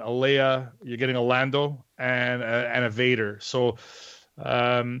Han, a Leia, you're getting a Lando, and a Vader. So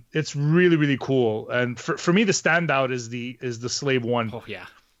it's really, really cool. And for me, the standout is the Slave One. Oh yeah.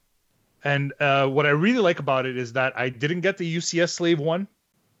 And what I really like about it is that I didn't get the UCS Slave One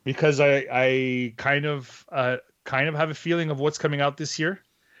because I kind of have a feeling of what's coming out this year.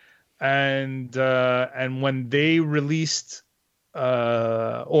 And when they released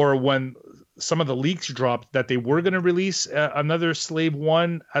or when some of the leaks dropped that they were going to release another Slave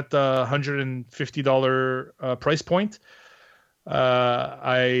One at the $150 price point,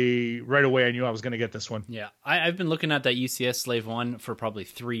 right away I knew I was going to get this one. Yeah, I've been looking at that UCS Slave One for probably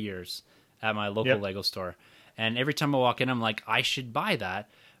 3 years at my local Lego store, and every time I walk in, I'm like, I should buy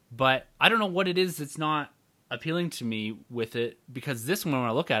that, but I don't know what it is that's not appealing to me with it, because this one, when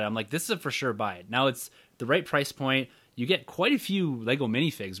I look at it, I'm like, this is a for sure buy it. Now it's the right price point. You get quite a few Lego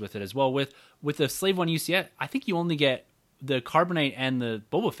minifigs with it as well. With the Slave One UCS, I think you only get the Carbonite and the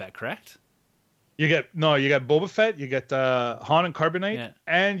Boba Fett, correct? You get Boba Fett, you get Han and Carbonite,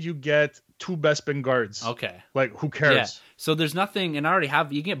 and you get 2 Bespin guards. Okay. Like, who cares? Yeah. So there's nothing, and I already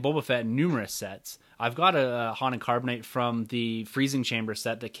have, you can get Boba Fett in numerous sets. I've got a Han and Carbonite from the Freezing Chamber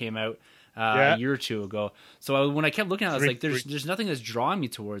set that came out a year or two ago. So when I kept looking at it, I was like, there's nothing that's drawing me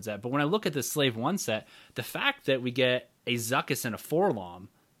towards that. But when I look at the Slave One set, the fact that we get a Zuckuss and a Forlom,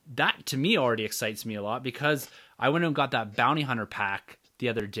 that to me already excites me a lot, because I went and got that bounty hunter pack the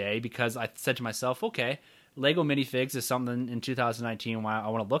other day because I said to myself, okay, Lego minifigs is something in 2019 I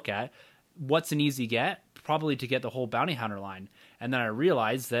want to look at. What's an easy get? Probably to get the whole bounty hunter line. And then I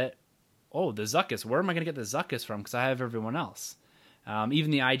realized that, oh, the Zuckuss, where am I going to get the Zuckuss from? Because I have everyone else.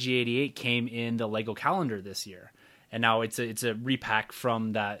 Even the IG-88 came in the Lego calendar this year. And now it's a repack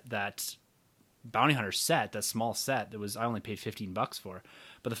from that bounty hunter set, that small set I only paid $15 for.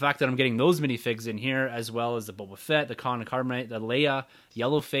 But the fact that I'm getting those minifigs in here, as well as the Boba Fett, the Khan and Carbonite, the Leia,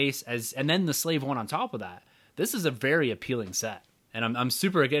 Yellowface, and then the Slave One on top of that, this is a very appealing set. And I'm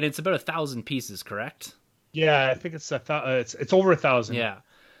super, again, it's about 1,000 pieces, correct? Yeah, I think it's it's over 1,000. Yeah.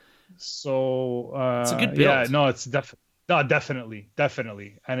 So it's a good build. Yeah, no, it's definitely,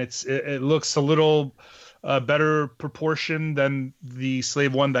 and it looks a little better proportion than the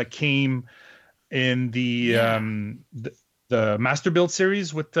Slave One that came in the Master Build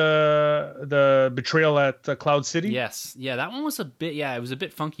series with the betrayal at Cloud City. Yes, yeah, that one was a bit. Yeah, it was a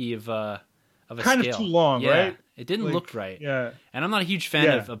bit funky of a kind scale. Of too long, yeah, right? It didn't look right. Yeah, and I'm not a huge fan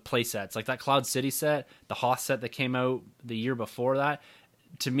of play sets like that Cloud City set, the Hoth set that came out the year before that.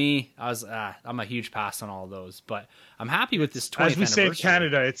 To me, I'm a huge pass on all of those, but I'm happy with this 20th as we say in anniversary.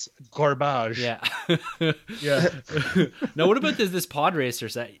 Canada, it's garbage. Yeah, yeah. Now, what about this pod racer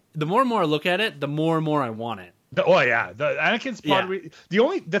set? The more and more I look at it, the more and more I want it. The Anakin's pod racer.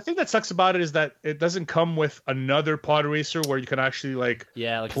 The thing that sucks about it is that it doesn't come with another pod racer where you can actually like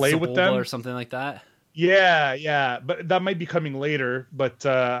play with them or something like that. Yeah, but that might be coming later. But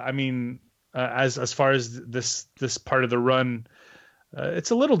I mean, as far as this part of the run,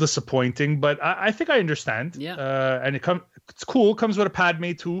 it's a little disappointing. But I think I understand. Yeah, and it's cool. It comes with a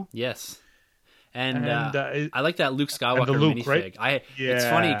Padme too. Yes, and I like that Luke Skywalker minifig. Right? It's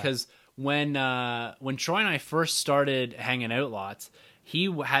funny because when Troy and I first started hanging out lots, he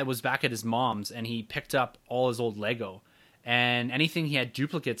was back at his mom's and he picked up all his old Lego, and anything he had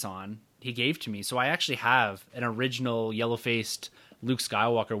duplicates on, he gave to me. So I actually have an original yellow-faced Luke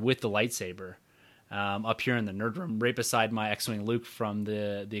Skywalker with the lightsaber up here in the nerd room, right beside my X-Wing Luke from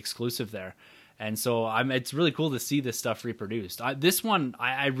the exclusive there. And so it's really cool to see this stuff reproduced. This one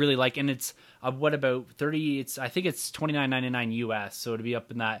I really like, and it's what about 30? I think it's $29.99 US, so to be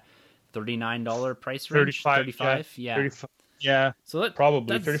up in that $39 price range. 35, yeah. 35, yeah. So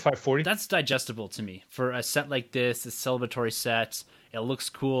probably 35, 40. That's digestible to me for a set like this. A celebratory set. It looks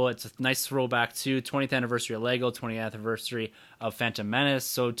cool. It's a nice throwback to 20th anniversary of Lego, 20th anniversary of Phantom Menace.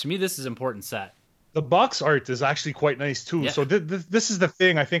 So to me, this is an important set. The box art is actually quite nice too. Yeah. So this is the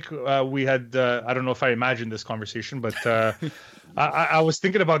thing. I think we had. I don't know if I imagined this conversation, but I was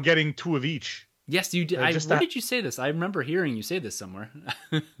thinking about getting 2 of each. Yes, you did. Where did you say this? I remember hearing you say this somewhere.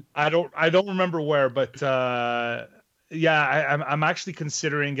 I don't remember where, but I'm actually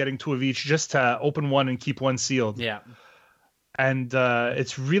considering getting 2 of each just to open one and keep one sealed. Yeah, and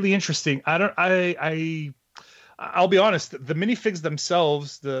it's really interesting. I'll be honest. The minifigs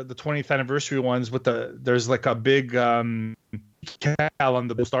themselves, the 20th anniversary ones, there's like a big cal on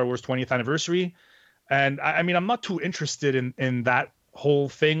the Star Wars 20th anniversary, and I mean I'm not too interested in that whole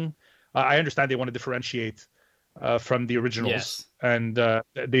thing. I understand they want to differentiate from the originals, yes. And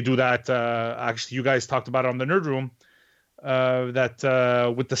they do that. Actually, you guys talked about it on the Nerd Room,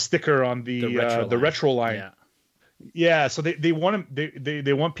 that with the sticker on the retro line. Yeah. So they want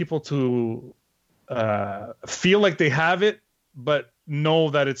people to feel like they have it, but know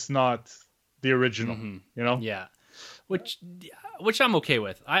that it's not the original. Mm-hmm. You know? Yeah. Which I'm okay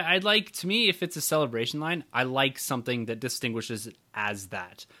with. I'd like, to me, if it's a celebration line, I like something that distinguishes it as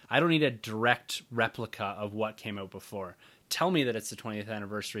that. I don't need a direct replica of what came out before. Tell me that it's the 20th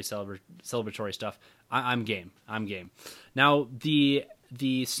anniversary celebratory stuff. I'm game. Now, the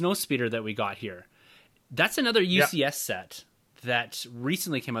Snowspeeder that we got here, that's another UCS set that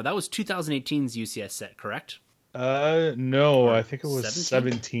recently came out. That was 2018's UCS set, correct? No, I think it was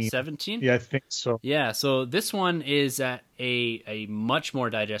 17. 17? Yeah, I think so. Yeah, so this one is at a much more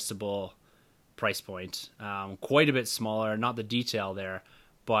digestible price point. Quite a bit smaller, not the detail there,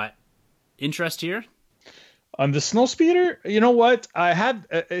 but interest here? On the Snowspeeder, you know what?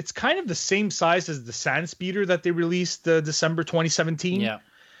 It's kind of the same size as the Sand Speeder that they released December 2017. Yeah.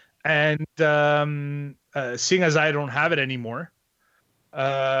 And seeing as I don't have it anymore,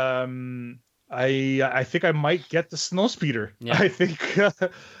 I think I might get the Snowspeeder. Yeah. I think,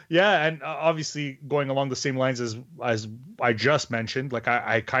 and obviously going along the same lines as I just mentioned, like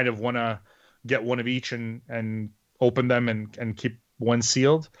I kind of want to get one of each and open them and keep one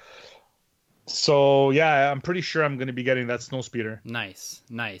sealed. So yeah, I'm pretty sure I'm going to be getting that snow speeder. Nice,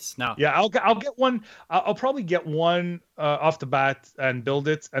 nice. Now, Yeah, I'll get one. I'll probably get one off the bat and build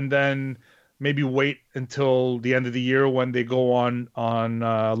it, and then maybe wait until the end of the year when they go on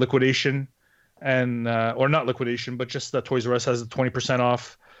liquidation, and or not liquidation, but just the Toys R Us has the 20%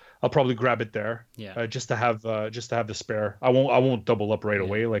 off. I'll probably grab it there, yeah, just to have the spare. I won't double up right yeah.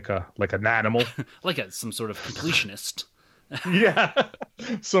 away like an animal. Like some sort of completionist. Yeah,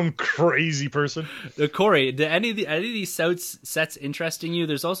 some crazy person. Corey, do any of these sets interesting you?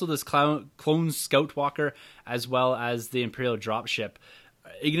 There's also this clone scout walker as well as the Imperial dropship.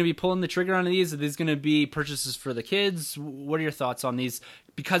 Are you going to be pulling the trigger on these? Are these going to be purchases for the kids? What are your thoughts on these?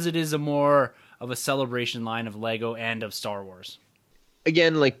 Because it is a more of a celebration line of Lego and of Star Wars.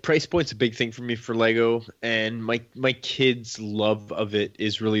 Again, like price point's a big thing for me for Lego, and my kids' love of it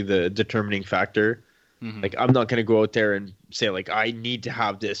is really the determining factor. Mm-hmm. Like I'm not gonna go out there and say like I need to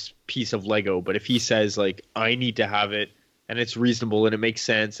have this piece of Lego, but if he says like I need to have it and it's reasonable and it makes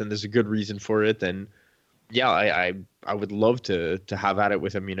sense and there's a good reason for it, then yeah, I would love to have at it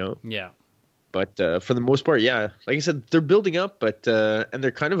with him, you know. Yeah. But for the most part, yeah, like I said, they're building up, but and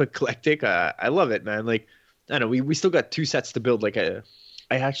they're kind of eclectic. I love it, man. Like I don't know, we still got two sets to build. Like I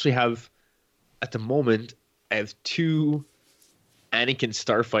actually have at the moment I have two Anakin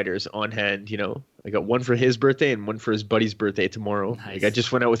starfighters on hand, you know. I got one for his birthday and one for his buddy's birthday tomorrow. Nice. Like I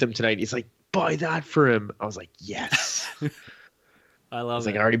just went out with him tonight. He's like, buy that for him. I was like, yes. I I love was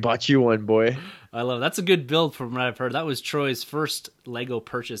it. like, I already bought you one, boy. I love it. That's a good build from what I've heard. That was Troy's first Lego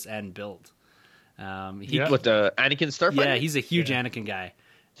purchase and build. Yeah. What the Anakin starfighter? Yeah, he's a huge Anakin guy.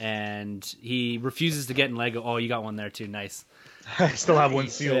 And he refuses to get in Lego. Oh, you got one there too. Nice. I still have one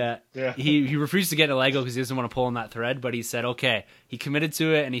sealed. Yeah. He refused to get a Lego because he doesn't want to pull on that thread, but he said, okay. He committed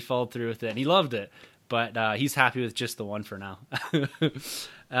to it and he followed through with it. And he loved it. But he's happy with just the one for now.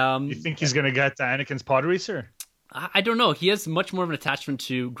 You think he's gonna get Anakin's pod racer? I don't know. He has much more of an attachment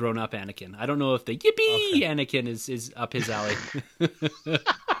to grown-up Anakin. I don't know if the yippee Anakin is up his alley.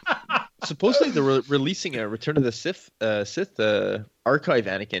 Supposedly they're releasing a Return of the Sith archive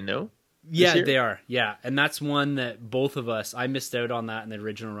Anakin, no? Yeah, year? they are. Yeah, and that's one that both of us. I missed out on that in the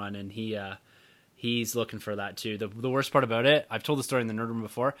original run, and he's looking for that too. The worst part about it, I've told the story in the Nerd Room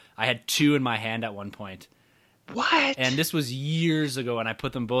before. I had two in my hand at one point. What? And this was years ago, and I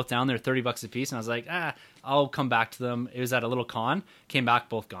put them both down. They're $30 a piece, and I was like, I'll come back to them. It was at a little con. Came back,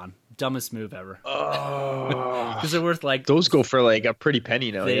 both gone. Dumbest move ever. Oh, Because they're worth like those go for like a pretty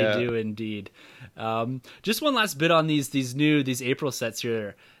penny now. They yeah. do indeed. Just one last bit on these April sets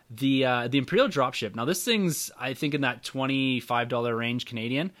here. The Imperial dropship. Now this thing's I think in that $25 range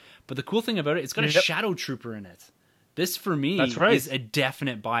Canadian. But the cool thing about it, it's got a Shadow Trooper in it. This for me is a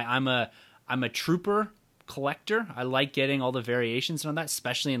definite buy. I'm a trooper collector. I like getting all the variations on that,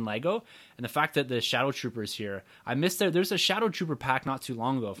 especially in Lego. And the fact that the Shadow Trooper is here, I missed out. There's a Shadow Trooper pack not too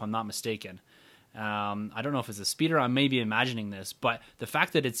long ago, if I'm not mistaken. I don't know if it's a speeder. I may be imagining this, but the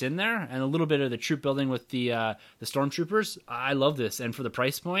fact that it's in there and a little bit of the troop building with the stormtroopers, I love this. And for the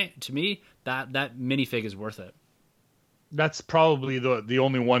price point, to me, that minifig is worth it. That's probably the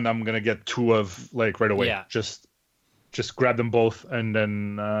only one I'm gonna get two of like right away. Yeah. Just grab them both and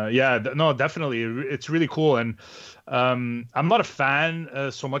then no, definitely it's really cool. And I'm not a fan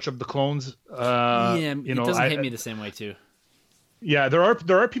so much of the clones. It doesn't hit me the same way too. Yeah, there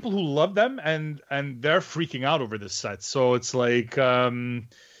are people who love them and they're freaking out over this set. So it's like, you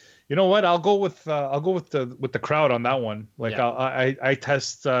know what? I'll go with the crowd on that one. Like I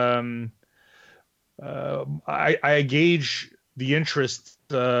test, I gauge the interest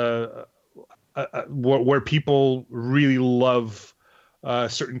where people really love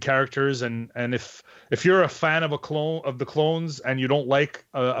certain characters, and if you're a fan of the clones and you don't like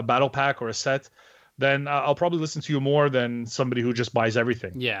a battle pack or a set, then I'll probably listen to you more than somebody who just buys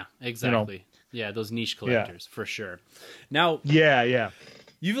everything. Yeah, exactly. You know? Yeah, those niche collectors for sure. Now,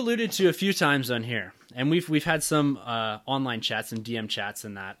 you've alluded to a few times on here, and we've had some online chats and DM chats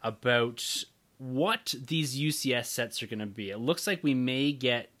and that about what these UCS sets are going to be. It looks like we may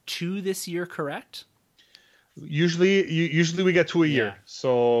get 2 this year, correct? Usually we get 2 a year.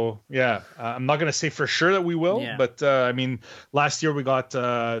 So I'm not going to say for sure that we will, but I mean, last year we got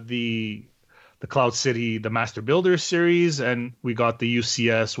the Cloud City, the Master Builder series, and we got the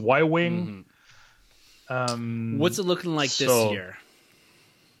UCS Y-Wing. What's it looking like this year?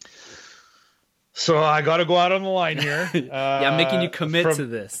 So I got to go out on the line here. Yeah, I'm making you commit to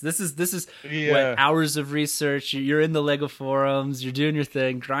this. This is what, hours of research. You're in the Lego forums. You're doing your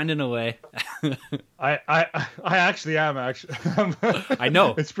thing, grinding away. I actually am. I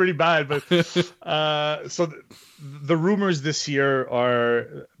know it's pretty bad, but so the rumors this year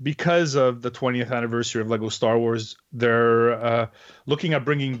are, because of the 20th anniversary of Lego Star Wars, they're looking at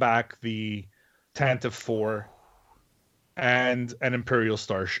bringing back the Tantive 4 and an Imperial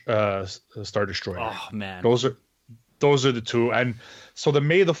Star Destroyer. Oh man, those are the two. And so the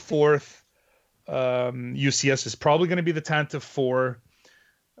May the 4th UCS is probably going to be the Tantive 4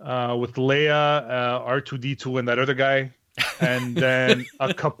 with Leia, R2D2, and that other guy, and then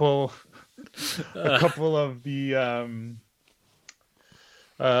a couple of the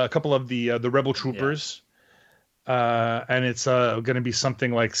Rebel Troopers, and it's going to be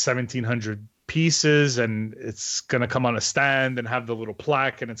something like 1,700 pieces, and it's going to come on a stand and have the little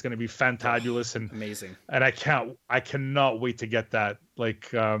plaque, and it's going to be fantabulous and amazing. And I cannot wait to get that. Like,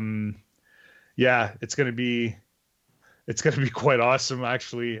 yeah, it's going to be quite awesome,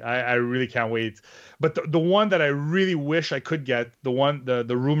 actually. I really can't wait. But the one that I really wish I could get, the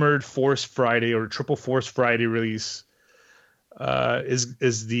rumored Force Friday or Triple Force Friday release,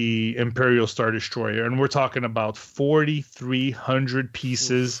 is the Imperial Star Destroyer, and we're talking about 4,300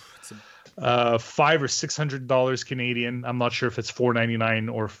 pieces. $500 or $600 Canadian. I'm not sure if it's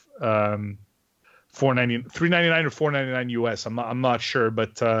 $499 or $399 or $499 US. I'm not sure,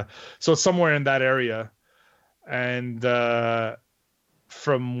 but so it's somewhere in that area. And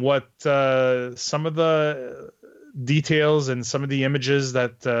from what some of the details and some of the images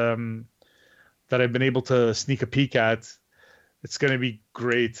that I've been able to sneak a peek at, it's going to be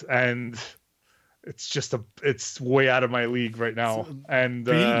great. And it's way out of my league right now, and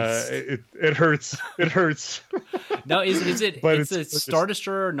it hurts. It hurts. Now, is it? But it's a Star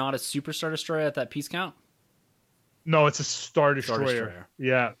Destroyer, not a Super Star Destroyer at that piece count. No, it's a Star Destroyer.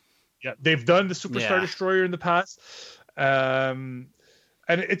 Yeah. They've done the Super Star Destroyer in the past, and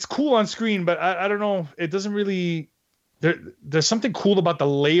it's cool on screen, but I don't know. It doesn't really. There's something cool about the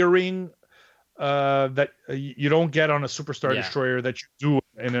layering that you don't get on a Super Star Destroyer that you do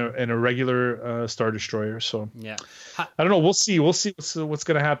in a regular Star Destroyer. So I don't know. We'll see what's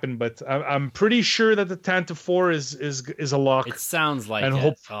going to happen, but I'm pretty sure that the Tantive 4 is a lock. It sounds like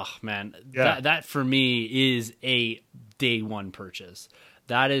it. Oh man, that for me is a day one purchase.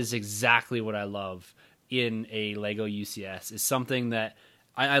 That is exactly what I love in a Lego UCS. Is something that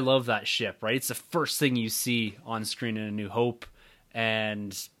I love, that ship, right? It's the first thing you see on screen in A New Hope,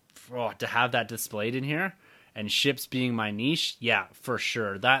 and to have that displayed in here, and ships being my niche, yeah, for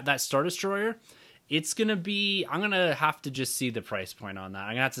sure. That Star Destroyer, it's gonna be. I'm gonna have to just see the price point on that.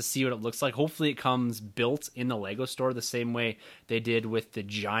 I'm gonna have to see what it looks like. Hopefully, it comes built in the Lego store the same way they did with the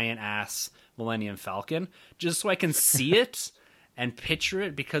giant ass Millennium Falcon, just so I can see it and picture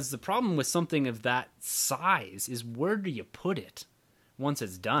it. Because the problem with something of that size is, where do you put it once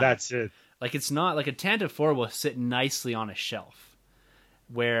it's done? That's it. Like, it's not like a Tantive 4 will sit nicely on a shelf,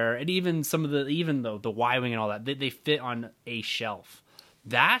 where, and even some of the Y-wing and all that, they fit on a shelf.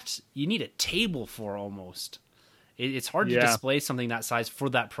 That you need a table for almost. It's hard to display something that size for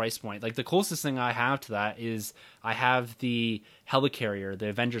that price point. Like, the closest thing I have to that is I have the Helicarrier, the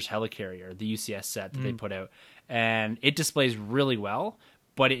Avengers Helicarrier, the UCS set that they put out, and it displays really well,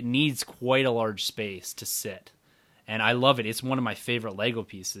 but it needs quite a large space to sit. And I love it. It's one of my favorite Lego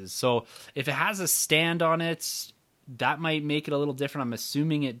pieces. So if it has a stand on it, that might make it a little different. I'm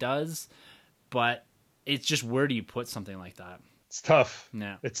assuming it does, but it's just, where do you put something like that? It's tough.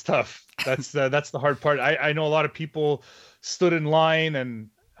 Yeah, it's tough. That's the hard part. I know a lot of people stood in line and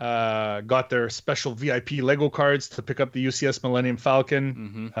got their special VIP Lego cards to pick up the UCS Millennium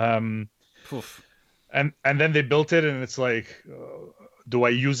Falcon. And then they built it, and it's like, do I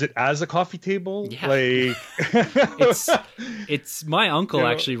use it as a coffee table? Yeah. Like, it's my uncle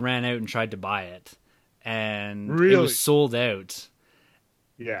actually ran out and tried to buy it, and really? It was sold out.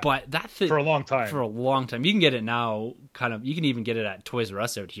 Yeah, but that thing, for a long time. You can get it now. You can even get it at Toys R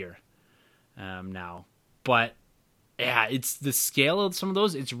Us out here now. But yeah, it's the scale of some of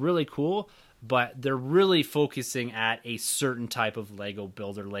those. It's really cool, but they're really focusing at a certain type of Lego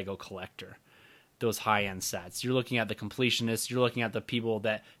builder, Lego collector. Those high-end sets. You're looking at the completionists. You're looking at the people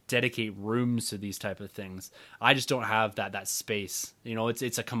that dedicate rooms to these type of things. I just don't have that space.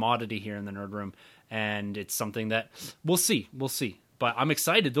 It's a commodity here in the Nerd Room, and it's something that we'll see. But I'm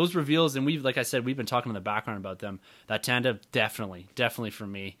excited. Those reveals, and like I said, we've been talking in the background about them. That Tantive, definitely for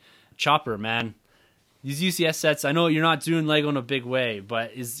me. Chopper, man. These UCS sets, I know you're not doing Lego in a big way,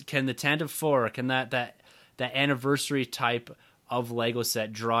 but can the Tantive 4, can that anniversary type of Lego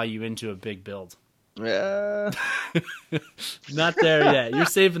set draw you into a big build? Not there yet. You're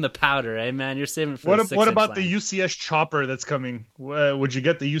saving the powder, eh, man? You're saving it for the 6-inch What about line. the UCS chopper that's coming? Would you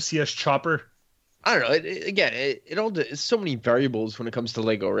get the UCS chopper? I don't know. It all it's so many variables when it comes to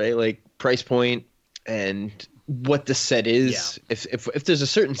Lego, right? Like price point and what the set is. Yeah. If there's a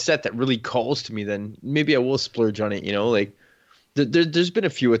certain set that really calls to me, then maybe I will splurge on it. You know, like there's been a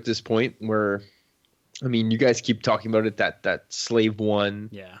few at this point where, I mean, you guys keep talking about it. That Slave one.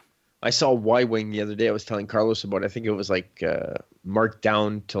 Yeah. I saw Y-Wing the other day. I was telling Carlos about it. I think it was like marked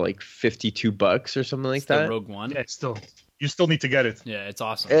down to like $52 or something like It's that. the Rogue One. Yeah, you still need to get it. Yeah, it's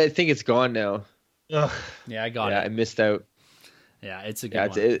awesome. I think it's gone now. Ugh. Yeah, I got I it. missed out. Yeah, it's a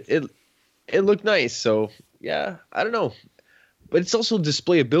good Yeah, one. it looked nice. So yeah, I don't know, but it's also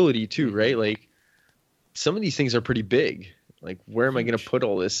displayability too, right? Like some of these things are pretty big. Like where am I going to put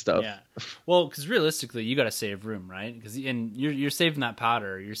all this stuff? Yeah. Well, because realistically, you got to save room, right? Because you're saving that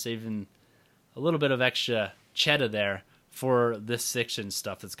powder. You're saving a little bit of extra cheddar there for this 6-inch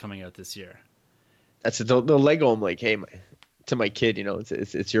stuff that's coming out this year. That's it. The Lego. I'm like, hey, to my kid, you know,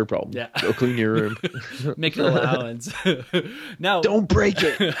 it's your problem. Yeah. Go clean your room. Make an allowance. Now, Don't break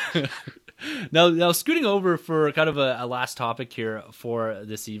it. Now, scooting over for kind of a last topic here for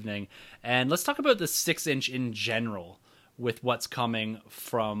this evening, and let's talk about the 6-inch in general with what's coming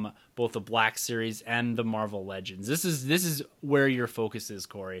from both the Black Series and the Marvel Legends. This is where your focus is,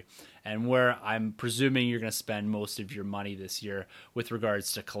 Corey, and where I'm presuming you're going to spend most of your money this year with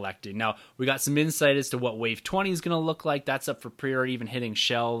regards to collecting. Now, we got some insight as to what Wave 20 is going to look like. That's up for pre-order, even hitting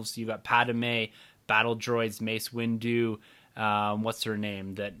shelves. You got Padme, Battle Droids, Mace Windu, what's her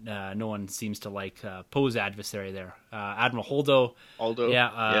name that no one seems to like, Poe's adversary there, Admiral Holdo.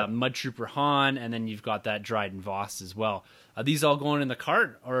 Yeah. Mud Trooper Han, and then you've got that Dryden Voss as well. Are these all going in the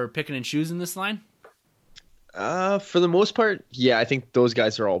cart or picking and choosing this line? For the most part, yeah, I think those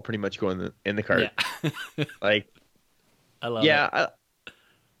guys are all pretty much going in the cart. Yeah. Like, I love it.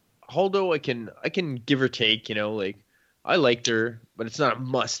 Holdo, I can give or take, you know, like I liked her, but it's not a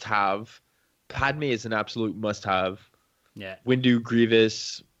must have. Padme is an absolute must have. Yeah. Windu,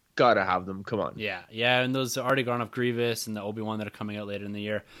 Grievous, gotta have them. Come on. Yeah, and those Artie Garnoff Grievous and the Obi-Wan that are coming out later in the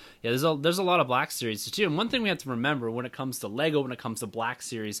year. Yeah, there's a lot of Black Series too. And one thing we have to remember when it comes to Lego, when it comes to Black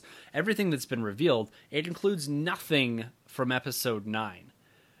Series, everything that's been revealed, it includes nothing from Episode 9.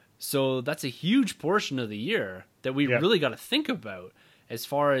 So that's a huge portion of the year that we really got to think about as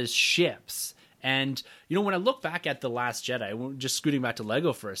far as ships. And, you know, when I look back at The Last Jedi, just scooting back to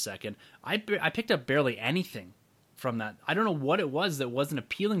Lego for a second, I picked up barely anything from that. I don't know what it was that wasn't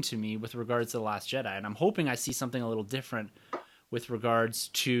appealing to me with regards to The Last Jedi, and I'm hoping I see something a little different with regards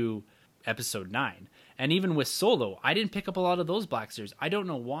to Episode 9. And even with Solo, I didn't pick up a lot of those Black Series. I don't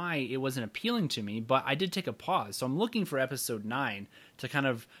know why it wasn't appealing to me, but I did take a pause. So I'm looking for Episode 9 to kind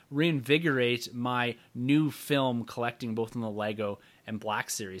of reinvigorate my new film collecting both on the Lego and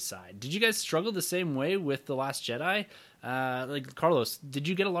Black Series side. Did you guys struggle the same way with The Last Jedi? Like, Carlos, did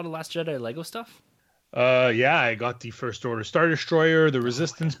you get a lot of Last Jedi Lego stuff? Yeah, I got the First Order Star Destroyer, the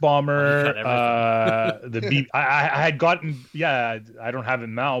Resistance Bomber, I had gotten, I don't have it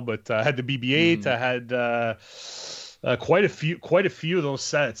now, but I had the BB-8. I had quite a few of those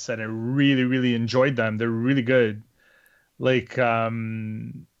sets, and I really, really enjoyed them. They're really good. Like,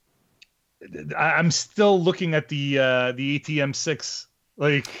 I'm still looking at the ATM-6.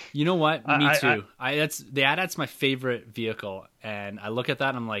 Like, you know what? Me too. That's my favorite vehicle, and I look at that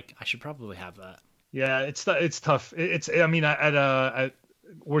and I'm like, I should probably have that. Yeah, it's tough. I mean,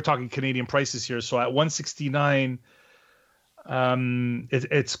 we're talking Canadian prices here, so at $169,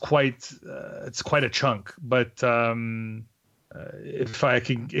 it's quite a chunk. But if I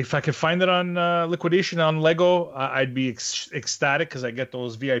could find it on liquidation on Lego, I'd be ecstatic because I get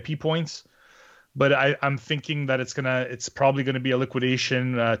those VIP points. But I'm thinking that it's probably gonna be a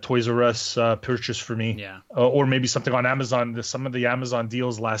liquidation Toys R Us purchase for me. Yeah. Or maybe something on Amazon. Some of the Amazon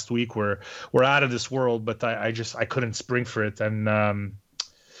deals last week were out of this world, but I couldn't spring for it. And that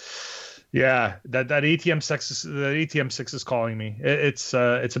ATM6 is calling me. It's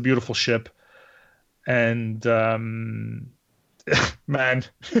a beautiful ship, and man,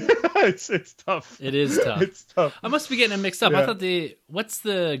 it's tough. It is tough. It's tough. I must be getting it mixed up. Yeah. I thought what's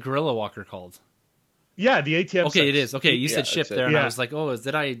the Gorilla Walker called? Yeah, the ATM. Okay, it is. Okay, you said ship there, and Yeah. I was like, oh,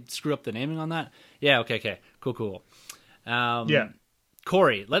 did I screw up the naming on that? Yeah. Okay. Cool.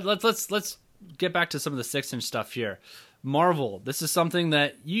 Corey, let's get back to some of the 6-inch stuff here. Marvel, this is something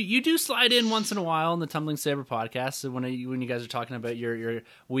that you do slide in once in a while in the Tumbling Saber podcast. So when you guys are talking about your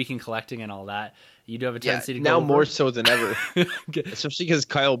week in collecting and all that, you do have a tendency to go now over. more so than ever, especially because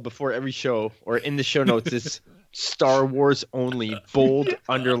Kyle, before every show or in the show notes, Star Wars only, bold,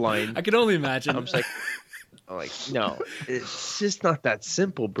 underlined. I can only imagine. I'm just like, no, it's just not that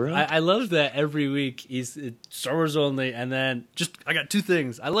simple, bro. I love that every week he's Star Wars only, and then just I got two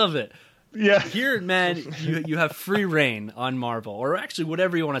things. I love it. Yeah. Here, man, you have free reign on Marvel, or actually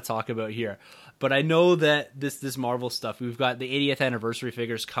whatever you want to talk about here. But I know that this Marvel stuff, we've got the 80th anniversary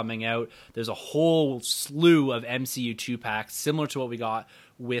figures coming out. There's a whole slew of MCU 2-packs, similar to what we got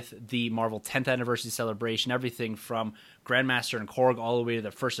with the Marvel 10th anniversary celebration. Everything from Grandmaster and Korg all the way to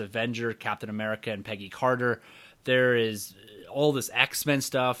the first Avenger, Captain America, and Peggy Carter. There is all this X-Men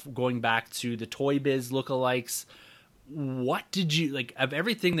stuff going back to the Toy Biz lookalikes. What did you like of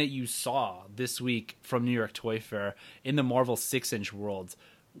everything that you saw this week from New York Toy Fair in the Marvel 6-inch world?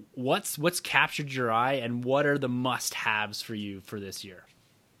 What's captured your eye, and what are the must-haves for you for this year?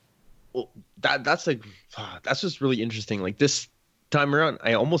 Well, that's just really interesting. Like this time around,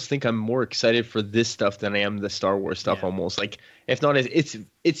 I almost think I'm more excited for this stuff than I am the Star Wars stuff. Yeah. Almost like, if not,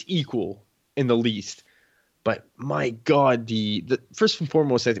 it's equal in the least. But my God, the first and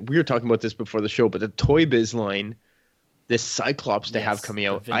foremost, I think we were talking about this before the show, but the Toy Biz line, this Cyclops they have coming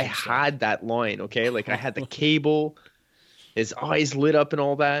out, I had that line. Okay, like I had the Cable, his eyes lit up and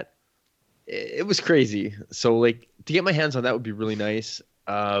all that. It was crazy. So like to get my hands on that would be really nice.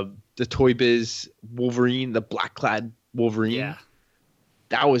 The Toy Biz Wolverine, the black clad Wolverine. Yeah.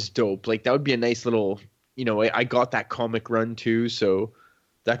 That was dope. Like that would be a nice little, I got that comic run too, so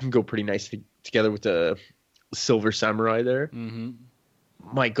that can go pretty nicely together with the Silver Samurai there. Mm-hmm.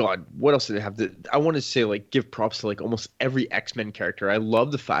 My God, what else did they have? I want to say like give props to like almost every X-Men character. I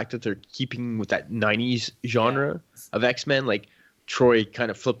love the fact that they're keeping with that 90s genre of X-Men. Like Troy kind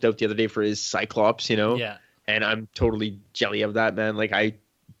of flipped out the other day for his Cyclops, Yeah. And I'm totally jelly of that, man. Like I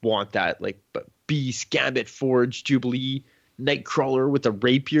want that. Like, but Beast, Gambit, Forge, Jubilee, Nightcrawler with a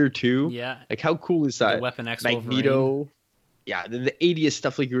rapier too. Yeah. Like how cool is that? The Weapon X Magneto. Wolverine. Yeah, then the 80s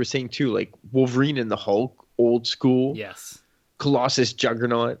stuff like you were saying too, like Wolverine and the Hulk, old school. Yes. Colossus,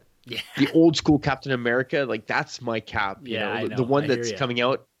 Juggernaut. Yeah. The old school Captain America, like that's my cap. I know. The one that's coming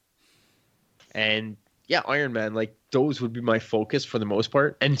out. And yeah, Iron Man, like those would be my focus for the most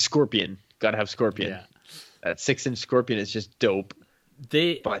part. And Scorpion, gotta have Scorpion. Yeah. That 6-inch Scorpion is just dope.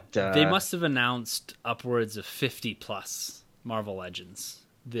 They must have announced upwards of 50 plus Marvel Legends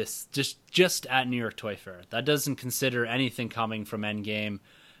this just at New York Toy Fair. That doesn't consider anything coming from Endgame,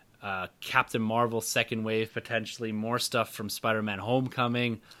 Captain Marvel second wave, potentially more stuff from Spider-Man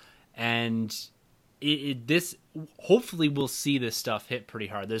Homecoming, and this hopefully we'll see this stuff hit pretty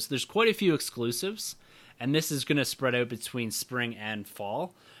hard. There's quite a few exclusives, and this is going to spread out between spring and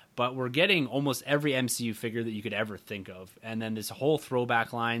fall. But we're getting almost every MCU figure that you could ever think of. And then this whole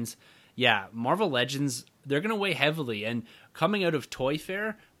throwback lines. Yeah, Marvel Legends, they're going to weigh heavily. And coming out of Toy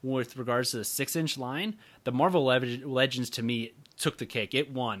Fair with regards to the 6-inch line, the Marvel Legends to me took the cake. It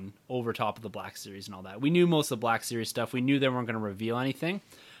won over top of the Black Series and all that. We knew most of the Black Series stuff. We knew they weren't going to reveal anything.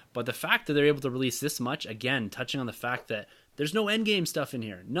 But the fact that they're able to release this much, again, touching on the fact that there's no Endgame stuff in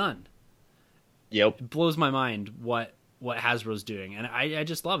here. None. Yep. It blows my mind what Hasbro's doing, and I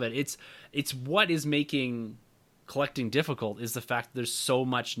just love it. It's what is making collecting difficult is the fact that there's so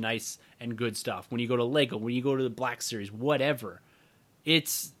much nice and good stuff. When you go to Lego, when you go to the Black Series, whatever,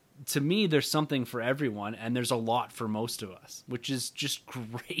 it's, to me, there's something for everyone, and there's a lot for most of us, which is just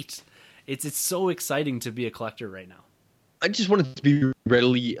great. It's so exciting to be a collector right now. I just want it to be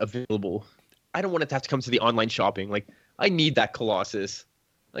readily available. I don't want it to have to come to the online shopping. Like I need that Colossus.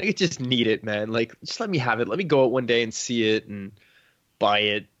 Like, I just need it, man. Like, just let me have it. Let me go out one day and see it and buy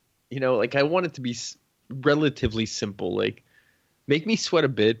it. Like, I want it to be relatively simple. Like, make me sweat a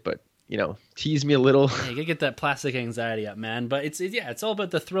bit, but, tease me a little. Yeah, you gotta get that plastic anxiety up, man. But it's all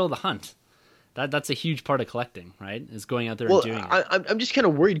about the thrill of the hunt. That's a huge part of collecting, right? Is going out there and doing it. I'm just kind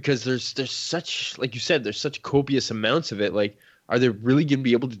of worried because there's such, like you said, there's such copious amounts of it. Like, are they really going to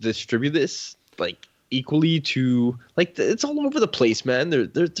be able to distribute this? Like, equally to it's all over the place, man.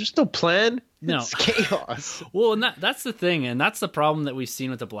 There's no plan. No. It's chaos. Well, and that's the thing, and that's the problem that we've seen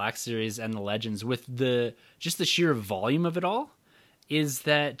with the Black Series and the Legends with the sheer volume of it all, is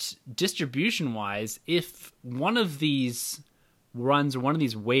that distribution wise, if one of these runs or one of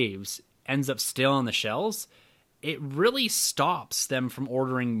these waves ends up still on the shelves, it really stops them from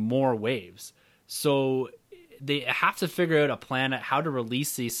ordering more waves. So they have to figure out a plan at how to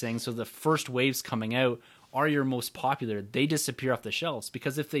release these things so the first waves coming out are your most popular. They disappear off the shelves,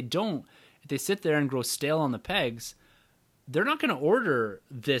 because if they don't, if they sit there and grow stale on the pegs, they're not going to order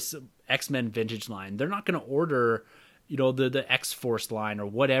this X-Men vintage line. They're not going to order, the X-Force line or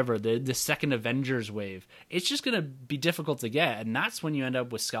whatever, the second Avengers wave. It's just going to be difficult to get, and that's when you end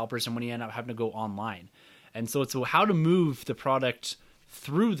up with scalpers and when you end up having to go online. And so it's how to move the product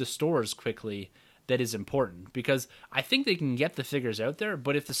through the stores quickly that is important, because I think they can get the figures out there,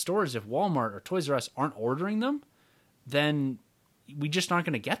 but if the stores, if Walmart or Toys R Us aren't ordering them, then we just aren't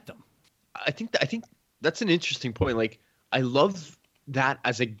going to get them. I think that's an interesting point. Like, I love that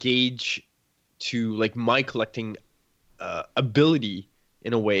as a gauge to like my collecting ability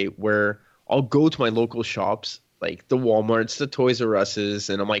in a way where I'll go to my local shops, like the Walmarts, the Toys R Us's,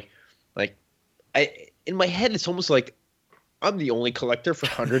 and I'm like in my head, it's almost like I'm the only collector for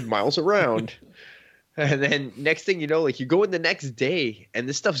 100 miles around. And then next thing you know, like you go in the next day and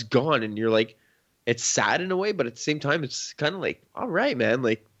this stuff's gone, and you're like, it's sad in a way, but at the same time, it's kind of like, all right, man,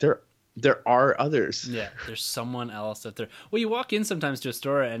 like there are others. Yeah, there's someone else out there. Well, you walk in sometimes to a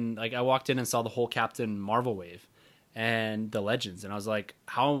store, and like I walked in and saw the whole Captain Marvel wave and the Legends, and I was like,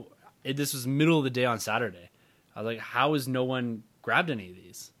 this was middle of the day on Saturday. I was like, how has no one grabbed any of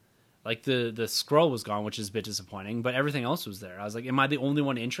these? Like the Skrull was gone, which is a bit disappointing, but everything else was there. I was like, am I the only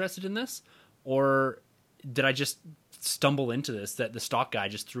one interested in this? Or did I just stumble into this, that the stock guy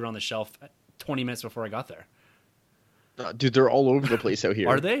just threw it on the shelf 20 minutes before I got there? Dude, they're all over the place out here.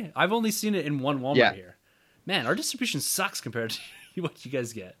 Are they? I've only seen it in one Walmart here. Man, our distribution sucks compared to what you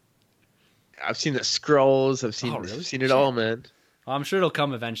guys get. I've seen the Skrulls. I've seen it all, man. I'm sure it'll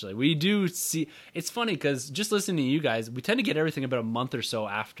come eventually. We do see. It's funny because just listening to you guys, we tend to get everything about a month or so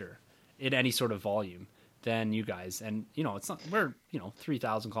after in any sort of volume than you guys. And, it's not, we're,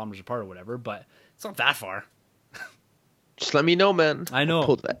 3,000 kilometers apart or whatever, but it's not that far. Just let me know, man. I know. I'll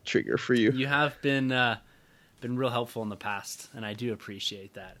pull that trigger for you. You have been real helpful in the past, and I do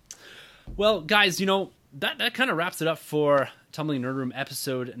appreciate that. Well, guys, that kind of wraps it up for Tumbling Nerd Room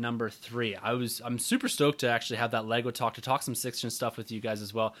episode number 3. I'm super stoked to actually have that Lego talk, to talk some 6th Gen stuff with you guys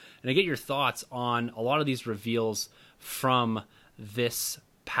as well, and to get your thoughts on a lot of these reveals from this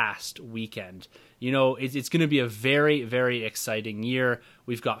past weekend. It's going to be a very, very exciting year.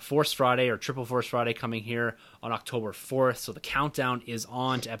 We've got Force Friday or Triple Force Friday coming here on October 4th, so the countdown is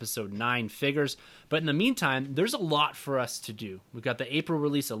on to episode 9 figures. But in the meantime, there's a lot for us to do. We've got the April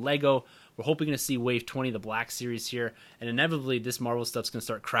release of Lego. We're hoping to see Wave 20, the Black Series here, and inevitably this Marvel stuff's going to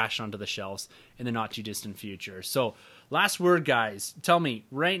start crashing onto the shelves in the not-too-distant future. So, last word, guys. Tell me,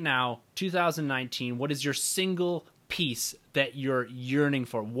 right now, 2019, what is your single piece that you're yearning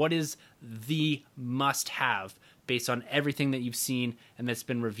for? What is the must-have based on everything that you've seen and that's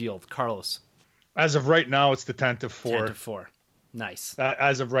been revealed? Carlos? As of right now, it's the Tantive 4. Tantive 4. Nice.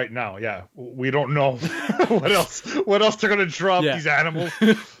 As of right now, yeah. We don't know what else they're going to drop, these animals.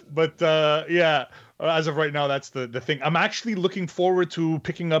 But as of right now, that's the thing. I'm actually looking forward to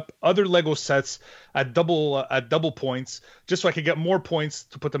picking up other Lego sets at double points, just so I can get more points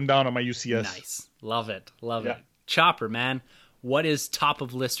to put them down on my UCS. Nice. Love it. Chopper, man, what is top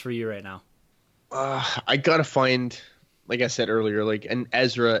of list for you right now? I gotta find, like I said earlier, like an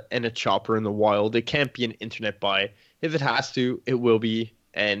Ezra and a Chopper in the wild. It can't be an internet buy. If it has to, it will be,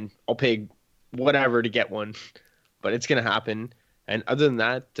 and I'll pay whatever to get one, but it's gonna happen. And other than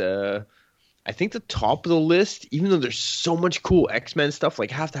that, I think the top of the list, even though there's so much cool X-Men stuff,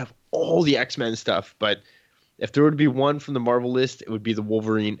 like I have to have all the X-Men stuff, but if there were to be one from the Marvel list, it would be the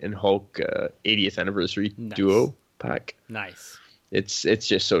Wolverine and Hulk 80th anniversary duo pack. Nice. It's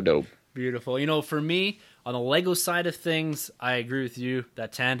just so dope. Beautiful. For me, on the Lego side of things, I agree with you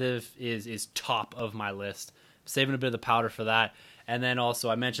that Tantive is top of my list. Saving a bit of the powder for that. And then also,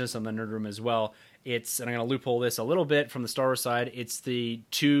 I mentioned this on the Nerd Room as well. And I'm going to loophole this a little bit from the Star Wars side. It's the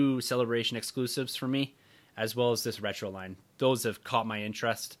 2 Celebration exclusives for me, as well as this retro line. Those have caught my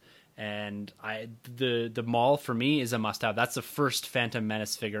interest. And the Maul for me is a must-have. That's the first Phantom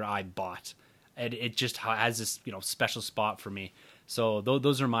Menace figure I bought. And it just has this special spot for me. So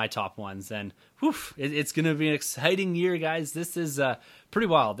those are my top ones. And it's going to be an exciting year, guys. This is pretty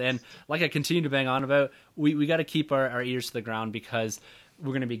wild. And like I continue to bang on about, we got to keep our ears to the ground, because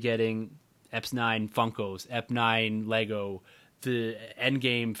we're going to be getting Ep9 Funkos, Ep9 Lego, the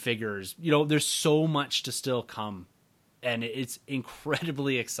Endgame figures. There's so much to still come. And it's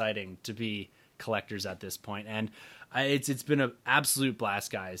incredibly exciting to be collectors at this point. And it's been an absolute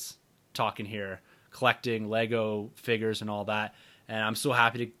blast, guys, talking here, collecting Lego figures and all that. And I'm so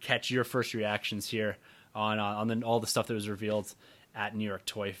happy to catch your first reactions here on all the stuff that was revealed at New York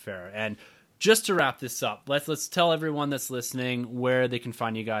Toy Fair. And just to wrap this up, let's tell everyone that's listening where they can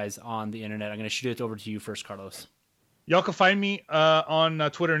find you guys on the internet. I'm going to shoot it over to you first, Carlos. Y'all can find me on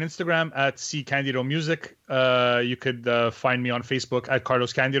Twitter and Instagram at ccandidomusic. You could find me on Facebook at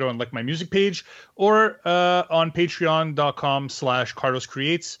Carlos Candido and like my music page, or on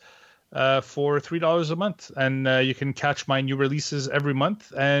patreon.com/CarlosCreates. for $3 a month, and you can catch my new releases every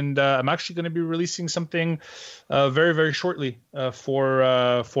month. And I'm actually going to be releasing something very, very shortly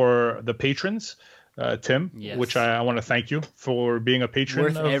for the patrons. Tim, Yes. which I want to thank you for being a patron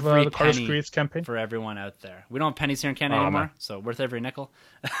Worth of every the Carlos penny Creates campaign. for everyone out there. We don't have pennies here in Canada anymore, man. so worth every nickel.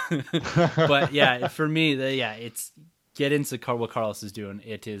 But yeah, for me, it's get into what Carlos is doing.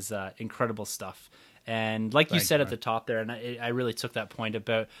 It is incredible stuff. And like you Thank said you, at the top there, and I really took that point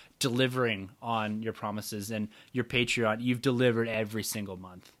about delivering on your promises and your Patreon. You've delivered every single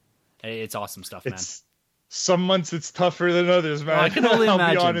month. It's awesome stuff, man. Some months it's tougher than others, man. I can only I'll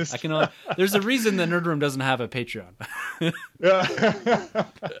imagine. be honest. There's a reason the Nerd Room doesn't have a Patreon. Yeah,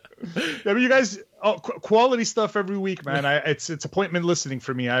 but you guys, quality stuff every week, man. It's appointment listening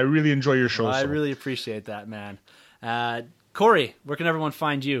for me. I really enjoy your show. Well, I really appreciate that, man. Corey, where can everyone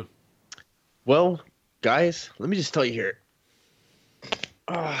find you? Well, guys, let me just tell you here.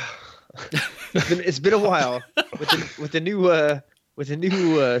 It's been a while with the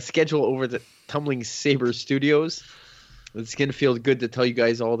new schedule over the Tumbling Saber Studios. It's gonna feel good to tell you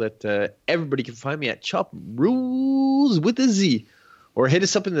guys all that everybody can find me at Chop Rules with a Z, or hit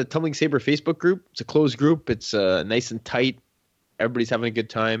us up in the Tumbling Saber Facebook group. It's a closed group. It's nice and tight. Everybody's having a good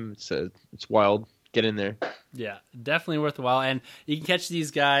time. It's wild. Get in there. Yeah, definitely worthwhile. And you can catch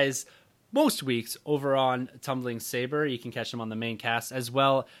these guys most weeks over on Tumbling Saber. You can catch them on the main cast, as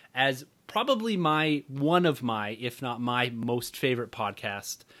well as probably one of my, if not my most favorite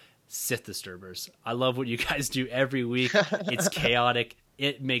podcast, Sith Disturbers. I love what you guys do every week. It's chaotic.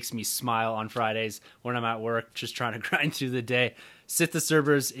 It makes me smile on Fridays when I'm at work, just trying to grind through the day. Sith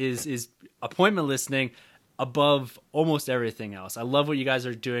Disturbers is appointment listening above almost everything else. I love what you guys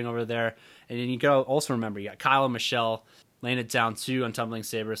are doing over there. And then you gotta also remember, you got Kyle and Michelle laying it down too on Tumbling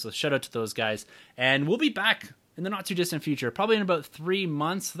Saber. So shout out to those guys. And we'll be back in the not too distant future, probably in about 3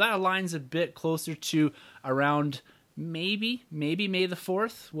 months. That aligns a bit closer to around maybe May the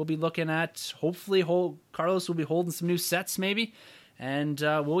 4th. We'll be looking at, hopefully, Carlos will be holding some new sets maybe. And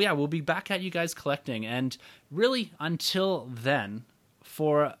we'll be back at you guys collecting. And really, until then,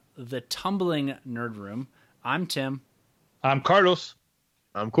 for the Tumbling Nerd Room, I'm Tim. I'm Carlos.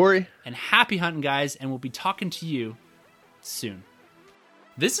 I'm Corey. And happy hunting, guys. And we'll be talking to you soon.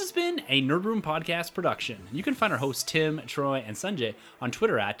 This has been a Nerd Room Podcast production. You can find our hosts Tim, Troy, and Sanjay on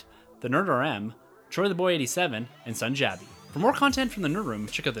Twitter at TheNerdRM, TroyTheBoy87, and Sunjabby. For more content from the Nerd Room,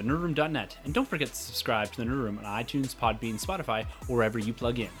 check out thenerdroom.net, and don't forget to subscribe to the Nerd Room on iTunes, Podbean, Spotify, or wherever you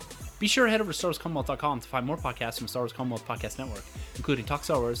plug in. Be sure to head over to StarWarsCommonwealth.com to find more podcasts from Star Wars Commonwealth Podcast Network, including Talk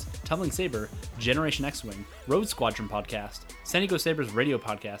Star Wars, Tumbling Saber, Generation X-Wing, Road Squadron Podcast, San Diego Saber's Radio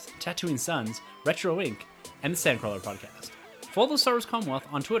Podcast, Tatooine Suns, Retro Inc., and the Sandcrawler Podcast. Follow Star Wars Commonwealth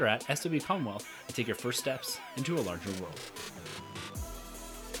on Twitter at SW Commonwealth and take your first steps into a larger world.